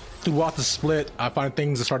 you know, throughout the split, I find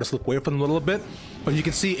things are starting to slip away from them a little bit. But you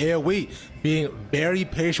can see AoE being very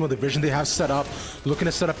patient with the vision they have set up, looking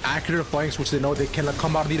to set up accurate flanks, which they know they cannot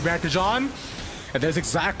come out of the advantage on. And there's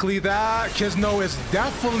exactly that. Kizno is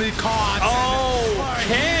definitely caught.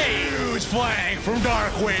 Okay. Huge flank from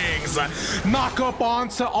Darkwings. Knock up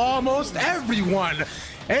onto almost everyone.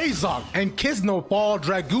 Azog and Kisno fall.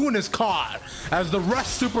 Dragoon is caught as the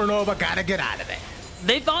rest Supernova gotta get out of there.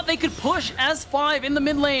 They thought they could push S5 in the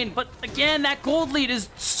mid lane, but again, that gold lead is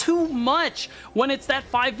too much when it's that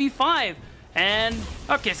 5v5. And,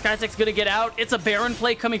 okay, Skytech's gonna get out. It's a Baron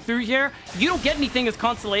play coming through here. You don't get anything as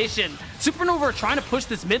consolation. Supernova are trying to push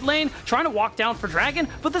this mid lane, trying to walk down for Dragon,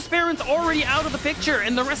 but this Baron's already out of the picture,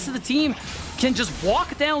 and the rest of the team can just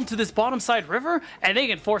walk down to this bottom side river, and they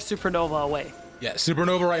can force Supernova away. Yeah,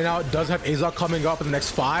 Supernova right now does have Azog coming up in the next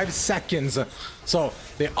 5 seconds. So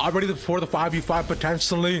they are ready for the 5v5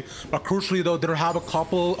 potentially, but crucially though, they don't have a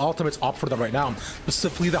couple ultimates up for them right now.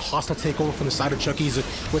 Specifically the hostile takeover from the side of Chuckies,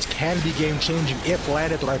 which can be game changing if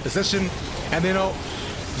landed at the right position. And they know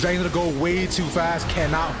Dragon's gonna go way too fast,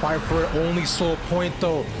 cannot fight for it, only soul point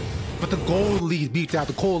though. But the gold lead beats out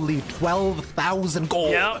the gold lead, 12,000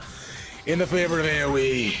 gold in the favor of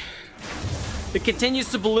AOE. It continues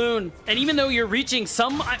to balloon, and even though you're reaching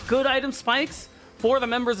some good item spikes for the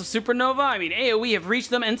members of Supernova, I mean, AOE have reached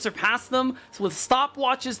them and surpassed them with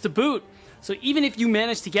stopwatches to boot. So even if you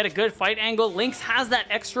manage to get a good fight angle, Lynx has that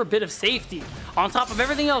extra bit of safety on top of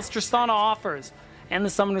everything else Tristana offers. And the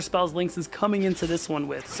summoner spells Lynx is coming into this one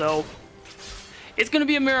with. So it's going to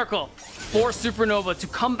be a miracle for Supernova to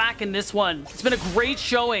come back in this one. It's been a great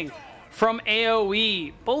showing from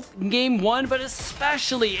AOE, both in game 1, but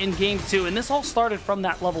especially in game 2. And this all started from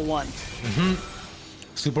that level 1.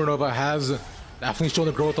 Supernova has definitely shown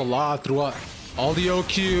the growth a lot throughout all the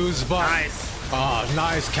OQs, but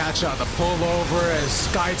nice catch out, the pullover as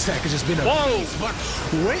Skytech has just been a beast. But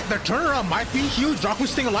wait, the turnaround might be huge. Darkwing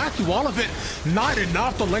staying alive through all of it. Not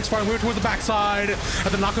enough. The Lynx firing way towards the backside. And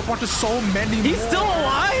the knockup onto so many He's still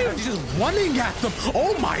alive? He's just running at them.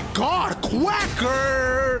 Oh my god,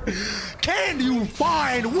 Quacker! Can you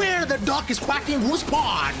find where the duck is quacking whose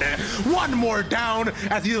pond? One more down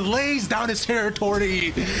as he lays down his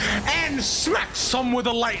territory and smacks some with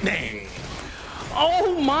the lightning.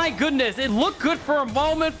 Oh my goodness, it looked good for a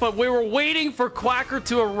moment, but we were waiting for Quacker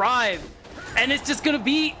to arrive. And it's just gonna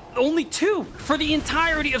be only 2 for the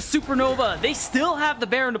entirety of Supernova. They still have the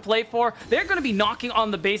Baron to play for. They're gonna be knocking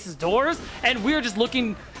on the base's doors, and we're just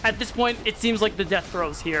looking, at this point, it seems like the death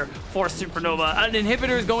throes here for Supernova. An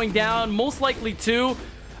inhibitor is going down, most likely 2.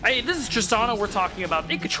 This is Tristana we're talking about.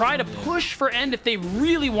 They could try to push for end if they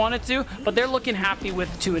really wanted to, but they're looking happy with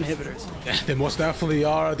 2 inhibitors. Yeah, they most definitely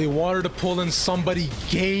are. They wanted to pull in somebody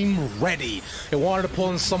game ready. They wanted to pull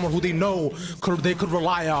in someone who they know they could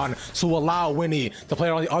rely on to allow Winnie to play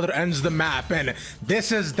on the other ends of the map. And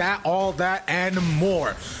this is that, all that, and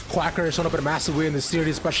more. Quacker has shown up in a massive way in this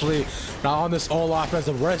series, especially now on this all-off as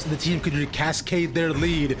the rest of the team could cascade their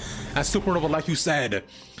lead. As Supernova, like you said,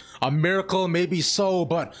 a miracle, maybe so,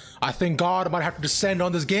 but I think God might have to descend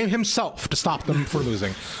on this game himself to stop them from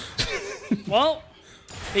losing. Well,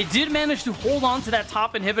 they did manage to hold on to that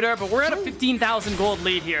top inhibitor, but we're at a 15,000 gold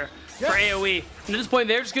lead here for AOE. And at this point,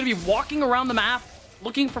 they're just going to be walking around the map,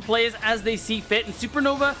 looking for plays as they see fit. And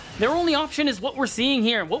Supernova, their only option is what we're seeing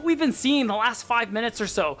here, what we've been seeing the last 5 minutes or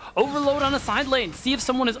so. Overload on a side lane, see if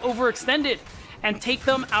someone is overextended, and take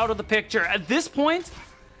them out of the picture. At this point,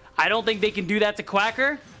 I don't think they can do that to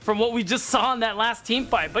Quacker from what we just saw in that last team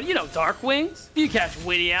fight. But, you know, Darkwings, if you catch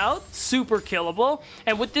Witty out, super killable.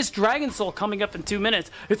 And with this Dragon Soul coming up in 2 minutes,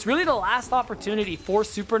 it's really the last opportunity for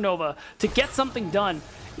Supernova to get something done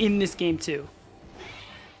in this game 2.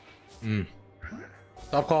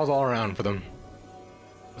 Tough calls all around for them.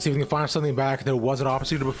 Let's see if we can find something back. There was an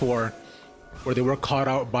opportunity before where they were caught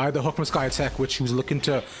out by the hook from Skytech, which he was looking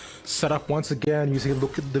to set up once again, using a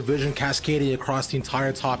look at the vision cascading across the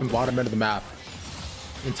entire top and bottom end of the map.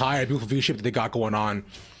 Entire beautiful V-shape that they got going on.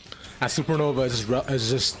 As Supernova is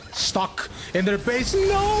just stuck in their base. No!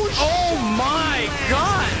 Oh my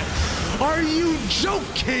god! Are you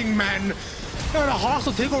joking, man? They're in a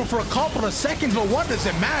hostile takeover for a couple of seconds, but what does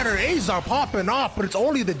it matter? A's are popping off, but it's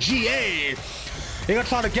only the GA. They gotta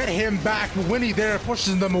try to get him back, but Winnie there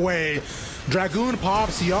pushes them away. Dragoon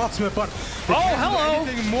pops the ultimate, but they can't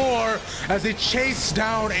do anything more as they chase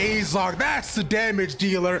down Azog. That's the damage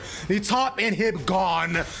dealer. The top inhib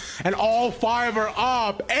gone, and all 5 are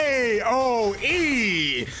up.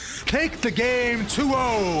 AOE take the game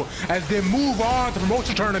 2-0 as they move on to the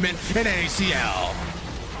promotion tournament in NACL.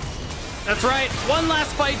 That's right, one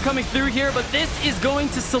last fight coming through here, but this is going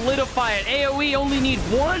to solidify it. AOE only need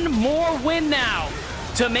 1 more win now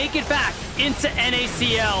to make it back into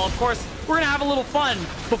NACL. Of course, we're gonna have a little fun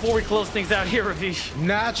before we close things out here, Ravish.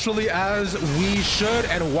 Naturally, as we should,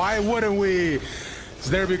 and why wouldn't we?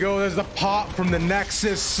 So there we go, there's the pop from the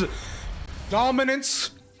Nexus.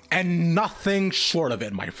 Dominance and nothing short of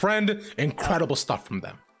it, my friend. Incredible stuff from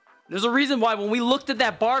them. There's a reason why when we looked at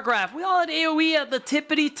that bar graph, we all had AOE at the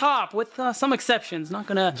tippity top, with some exceptions. Not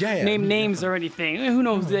gonna name names or anything. Who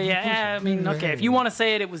knows? I mean, okay, if you want to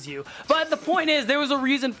say it, it was you. But the point is, there was a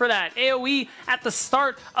reason for that. AOE at the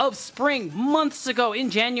start of spring, months ago in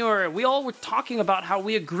January, we all were talking about how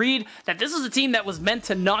we agreed that this is a team that was meant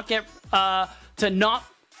to not get, not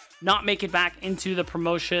make it back into the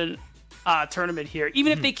promotion tournament here.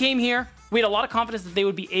 Even if they came here, we had a lot of confidence that they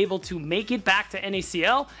would be able to make it back to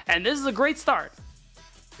NACL, and this is a great start.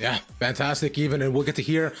 Yeah, fantastic even, and we'll get to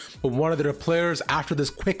hear from one of their players after this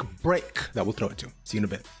quick break that we'll throw it to. See you in a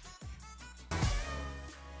bit.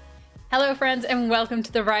 Hello friends and welcome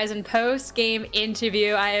to the Verizon post-game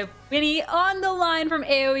interview. I have Winnie on the line from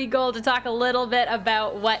AOE Gold to talk a little bit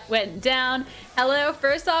about what went down. Hello,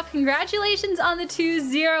 first off, congratulations on the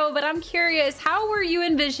 2-0, but I'm curious, how were you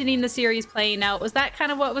envisioning the series playing out? Was that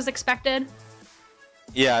kind of what was expected?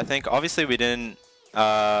 Yeah, I think obviously we didn't,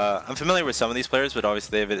 I'm familiar with some of these players, but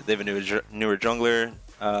obviously they have a newer jungler.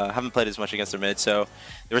 Haven't played as much against their mid, so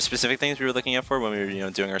there were specific things we were looking out for when we were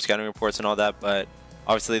doing our scouting reports and all that, but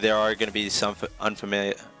obviously, there are going to be some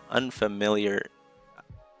unfamiliarities,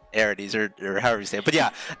 or however you say it. But yeah,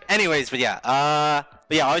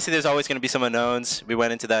 obviously, there's always going to be some unknowns. We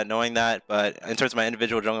went into that knowing that, but in terms of my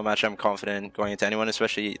individual jungle match, I'm confident going into anyone,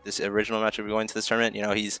 especially this original match that we're going to this tournament.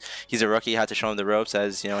 He's a rookie, had to show him the ropes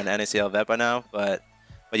as an NACL vet by now. But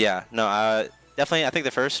yeah, no, definitely. I think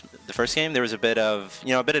the first game there was a bit of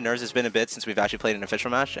nerves. It's been a bit since we've actually played an official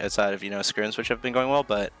match outside of scrims, which have been going well,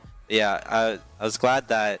 but. Yeah, I was glad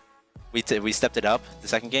that we stepped it up the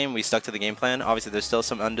second game. We stuck to the game plan. Obviously, there's still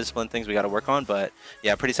some undisciplined things we got to work on, but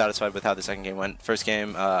yeah, pretty satisfied with how the second game went. First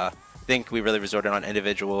game, I think we really resorted on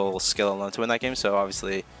individual skill alone to win that game, so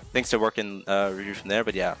obviously things to work and review from there.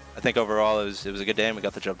 But yeah, I think overall it was a good day and we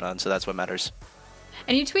got the job done, so that's what matters.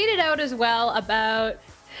 And you tweeted out as well about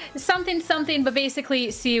something, but basically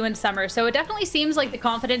see you in summer. So it definitely seems like the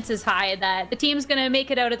confidence is high that the team's going to make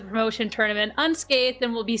it out of the promotion tournament unscathed,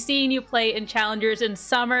 and we'll be seeing you play in Challengers in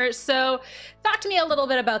summer. So talk to me a little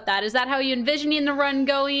bit about that. Is that how you envisioning the run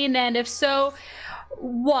going? And if so,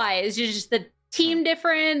 why? Is it just the team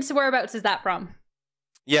difference? Whereabouts is that from?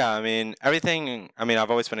 Yeah, I mean, I've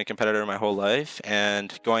always been a competitor my whole life,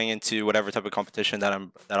 and going into whatever type of competition that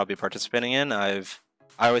I'll be participating in, I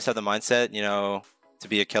always have the mindset, to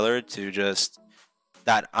be a killer, to just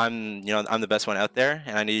that I'm the best one out there,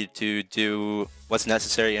 and I need to do what's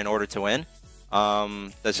necessary in order to win.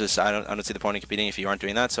 That's just I don't see the point in competing if you aren't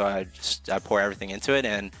doing that. So I pour everything into it,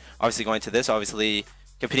 and obviously going to this, obviously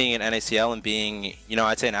competing in NACL and being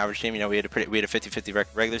I'd say an average team. We had a 50-50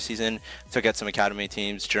 regular season. Took out some academy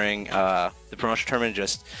teams during the promotion tournament.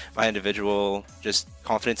 Just my individual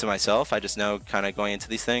confidence in myself. I just know kind of going into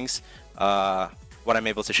these things what I'm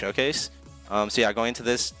able to showcase. So yeah, going into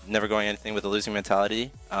this, never going anything with a losing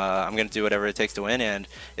mentality. I'm going to do whatever it takes to win, and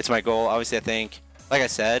it's my goal. Obviously, I think, like I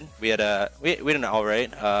said, we had an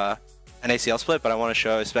alright NACL split, but I want to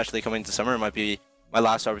show, especially coming into summer, it might be my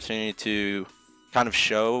last opportunity to kind of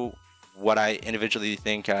show what I individually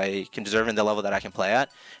think I can deserve in the level that I can play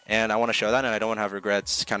at, and I want to show that, and I don't want to have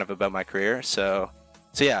regrets kind of about my career. So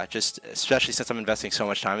yeah, especially since I'm investing so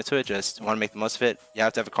much time into it, just want to make the most of it. You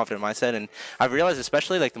have to have a confident mindset, and I've realized,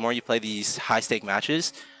 especially the more you play these high-stake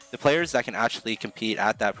matches, the players that can actually compete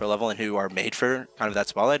at that pro level and who are made for kind of that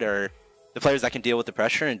spotlight are the players that can deal with the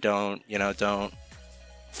pressure and don't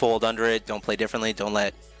fold under it, don't play differently, don't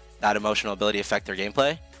let that emotional ability affect their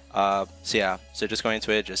gameplay. So just going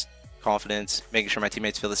into it, just confidence, making sure my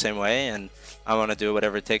teammates feel the same way, and I want to do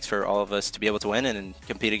whatever it takes for all of us to be able to win and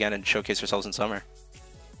compete again and showcase ourselves in summer.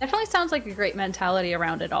 Definitely sounds like a great mentality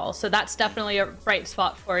around it all. So that's definitely a bright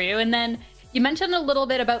spot for you. And then you mentioned a little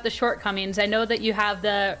bit about the shortcomings. I know that you have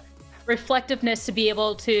the reflectiveness to be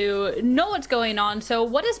able to know what's going on. So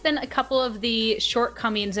what has been a couple of the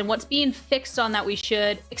shortcomings and what's being fixed on that we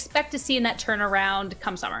should expect to see in that turnaround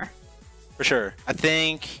come summer? For sure. I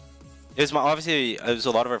think it was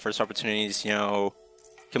a lot of our first opportunities,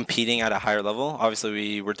 competing at a higher level. Obviously,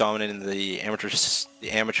 we were dominant in the amateur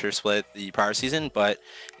split the prior season, but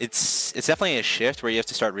it's definitely a shift where you have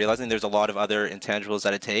to start realizing there's a lot of other intangibles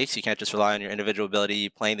that it takes. You can't just rely on your individual ability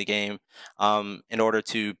playing the game in order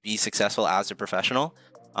to be successful as a professional.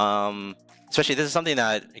 Especially, this is something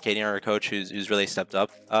that Katie, our coach, who's really stepped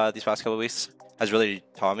up these past couple of weeks, has really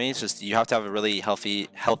taught me. It's just you have to have a really healthy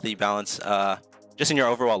balance just in your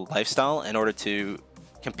overall lifestyle in order to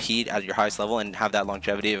compete at your highest level and have that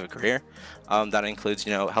longevity of a career. That includes,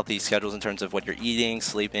 healthy schedules in terms of what you're eating,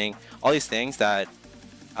 sleeping, all these things that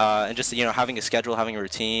and just having a schedule, having a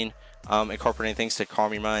routine, incorporating things to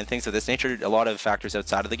calm your mind, things of this nature. A lot of factors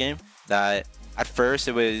outside of the game that at first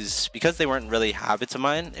it was because they weren't really habits of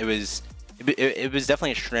mine. It was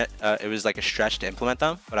definitely it was like a stretch to implement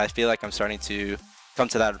them, but I feel like I'm starting to come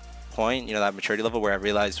to that point, that maturity level where I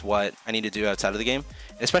realize what I need to do outside of the game,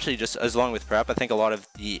 especially just as long with prep. I think a lot of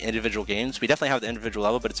the individual games, we definitely have the individual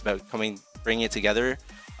level, but it's about bringing it together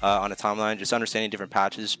on a timeline, just understanding different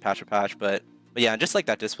patches, patch for patch, but yeah, just like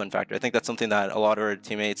that discipline factor. I think that's something that a lot of our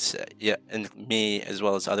teammates, and me as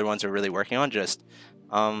well as other ones, are really working on. Just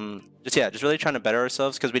really trying to better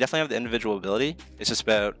ourselves, because we definitely have the individual ability. It's just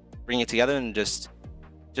about bringing it together and just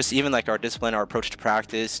even like our discipline, our approach to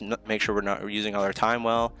practice, make sure we're using all our time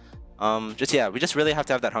well. We just really have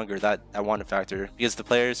to have that hunger, that wanted factor, because the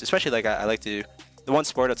players, especially like I like to, the one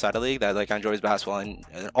sport outside of League that like I enjoy is basketball, and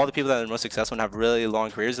all the people that are most successful and have really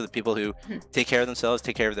long careers are the people who take care of themselves,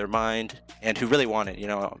 take care of their mind, and who really want it.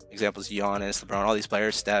 Examples: Giannis, LeBron, all these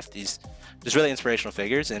players, Steph, these just really inspirational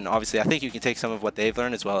figures. And obviously, I think you can take some of what they've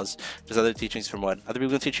learned as well as just other teachings from what other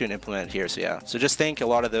people can teach you and implement here. So just think a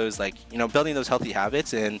lot of those, like building those healthy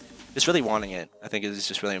habits and just really wanting it, I think is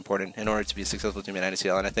just really important in order to be a successful team in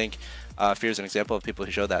NACL. And I think Fear is an example of people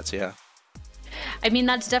who showed that. So yeah. I mean,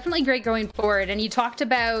 that's definitely great going forward. And you talked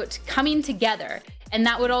about coming together, and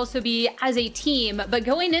that would also be as a team. But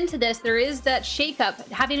going into this, there is that shakeup,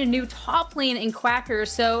 having a new top lane in Quacker.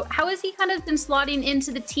 So how has he kind of been slotting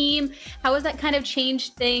into the team? How has that kind of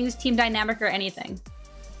changed things, team dynamic or anything?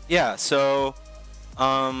 Yeah, so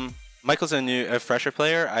Michael's a fresher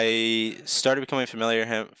player. I started becoming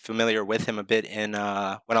familiar with him a bit in when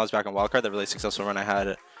I was back on Wildcard, the really successful run I had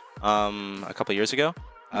a couple years ago.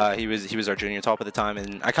 He was our junior top at the time,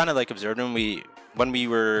 and I kind of like observed him. When we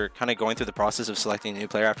were kind of going through the process of selecting a new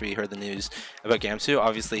player after we heard the news about Gamsu.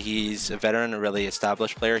 Obviously, he's a veteran, a really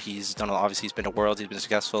established player. He's been to Worlds, he's been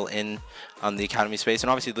successful in the academy space, and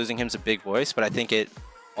obviously losing him is a big voice. But I think it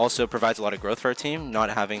also provides a lot of growth for our team. Not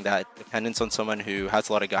having that dependence on someone who has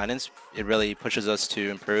a lot of guidance, it really pushes us to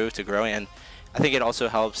improve, to grow, and I think it also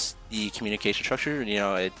helps the communication structure.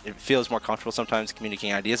 It feels more comfortable sometimes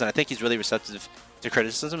communicating ideas, and I think he's really receptive to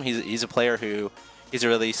criticism. He's a player who he's a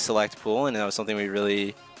really select pool, and that was something we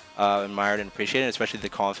really admired and appreciated, especially the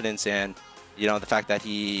confidence and the fact that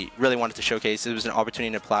he really wanted to showcase. It was an opportunity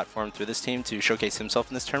and a platform through this team to showcase himself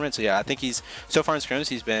in this tournament. So yeah, I think so far in scrims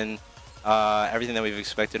he's been everything that we've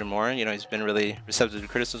expected and more. He's been really receptive to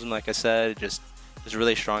criticism, like I said, just a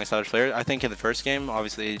really strong, established player. I think in the first game,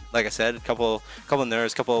 obviously, like I said, a couple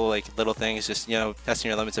nerves, couple like little things, just testing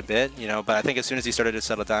your limits a bit, But I think as soon as he started to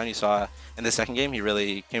settle down, you saw in the second game he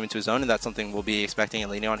really came into his own, and that's something we'll be expecting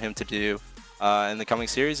and leaning on him to do in the coming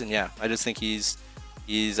series. And yeah, I just think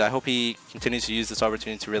I hope he continues to use this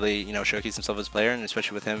opportunity to really showcase himself as a player, and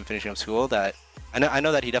especially with him finishing up school. That I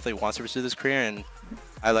know that he definitely wants to pursue this career, and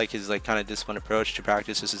I like his kind of disciplined approach to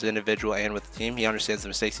practice, just as an individual and with the team. He understands the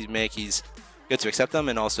mistakes he'd make. He's good to accept them,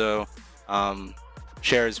 and also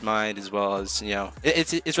share his mind, as well as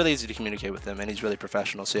it's really easy to communicate with him, and he's really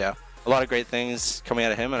professional. So yeah, a lot of great things coming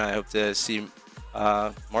out of him, and I hope to see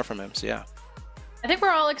more from him. So yeah, I think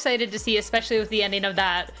we're all excited to see, especially with the ending of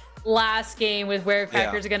that last game, with where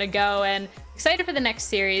Cracker's going to go, and excited for the next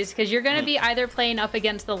series, because you're going to be either playing up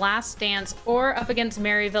against The Last Dance or up against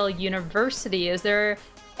Maryville University. Is there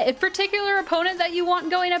a particular opponent that you want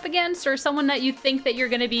going up against, or someone that you think that you're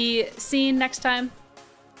going to be seeing next time?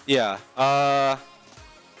 Yeah, I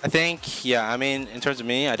think, I mean, in terms of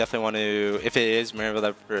me, I definitely want to, if it is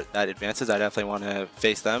Maryville that advances, I definitely want to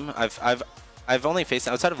face them. I've only faced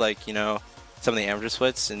them outside of some of the amateur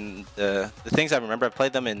splits, and the things I remember, I've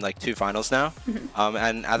played them in 2 finals now.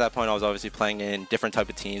 And at that point I was obviously playing in different type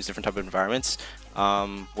of teams, different type of environments,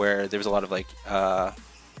 where there was a lot of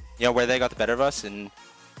where they got the better of us. And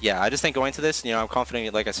yeah, I just think going to this, I'm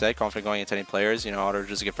confident, like I said, confident going into any players. Otto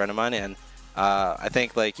is a good friend of mine, and I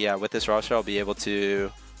think with this roster I'll be able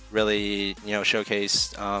to really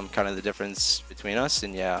showcase kind of the difference between us.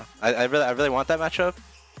 And yeah, I really want that matchup.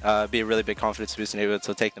 Be a really big confidence boost and able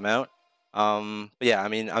to take them out. But yeah, I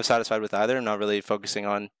mean, I'm satisfied with either. I'm not really focusing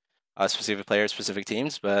on specific players, specific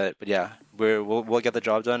teams, but yeah, we'll get the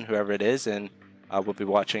job done, whoever it is, and we'll be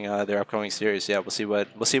watching their upcoming series. Yeah, we'll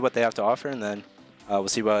see what they have to offer, and then we'll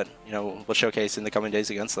see what we'll showcase in the coming days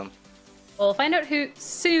against them. We'll find out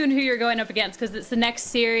soon who you're going up against, because it's the next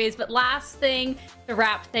series. But last thing to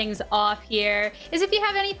wrap things off here is if you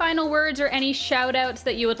have any final words or any shout outs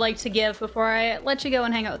that you would like to give before I let you go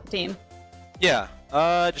and hang out with the team. Yeah,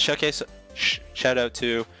 just showcase. Shout out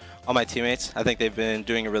to all my teammates. I think they've been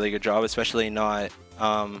doing a really good job, especially Links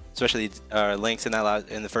in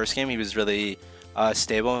the first game. He was really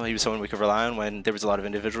stable. He was someone we could rely on when there was a lot of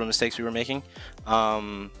individual mistakes we were making.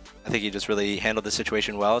 I think he just really handled the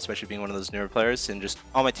situation well, especially being one of those newer players, and just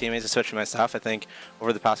all my teammates, especially my staff. I think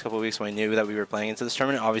over the past couple of weeks when we knew that we were playing into this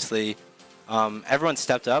tournament, obviously everyone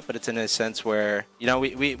stepped up, but it's in a sense where, you know,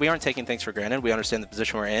 we aren't taking things for granted. We understand the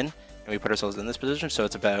position we're in, and we put ourselves in this position. So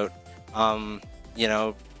it's about, you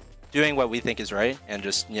know, doing what we think is right, and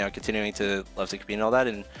just, you know, continuing to love to compete and all that.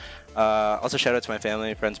 And also shout out to my family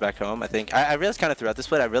and friends back home. I think I realized kind of throughout this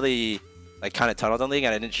split, I really like kind of tunneled on League,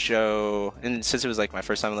 and I didn't show, and since it was like my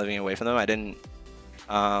first time living away from them, I didn't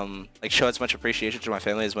like show as much appreciation to my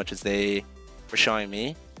family as much as they were showing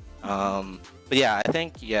me. But yeah, I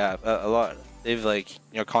think, yeah, a lot, they've like,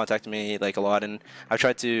 you know, contacted me like a lot, and I've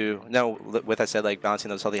tried to, you know, with I said, like balancing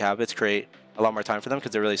those healthy habits, create a lot more time for them,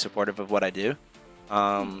 because they're really supportive of what I do.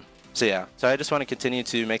 So yeah, so I just want to continue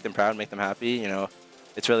to make them proud, make them happy. You know,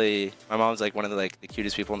 it's really, my mom's like one of the like the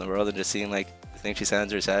cutest people in the world, and just seeing like the things she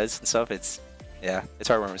sends or says and stuff, it's, yeah, it's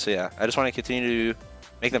heartwarming. So yeah, I just want to continue to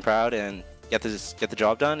make them proud and get the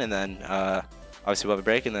job done, and then obviously we'll have a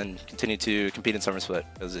break, and then continue to compete in Summer Split,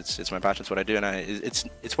 because it's my passion, it's what I do, and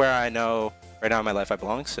it's where I know right now in my life I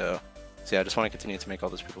belong. So yeah, I just want to continue to make all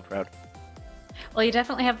those people proud. Well, you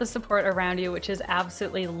definitely have the support around you, which is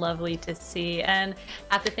absolutely lovely to see. And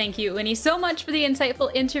I have to thank you, Winnie, so much for the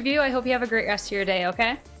insightful interview. I hope you have a great rest of your day,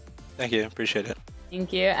 okay? Thank you. Appreciate it.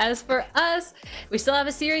 Thank you. As for us, we still have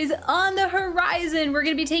a series on the horizon. We're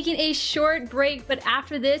going to be taking a short break, but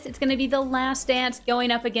after this, it's going to be the last dance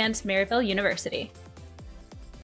going up against Maryville University.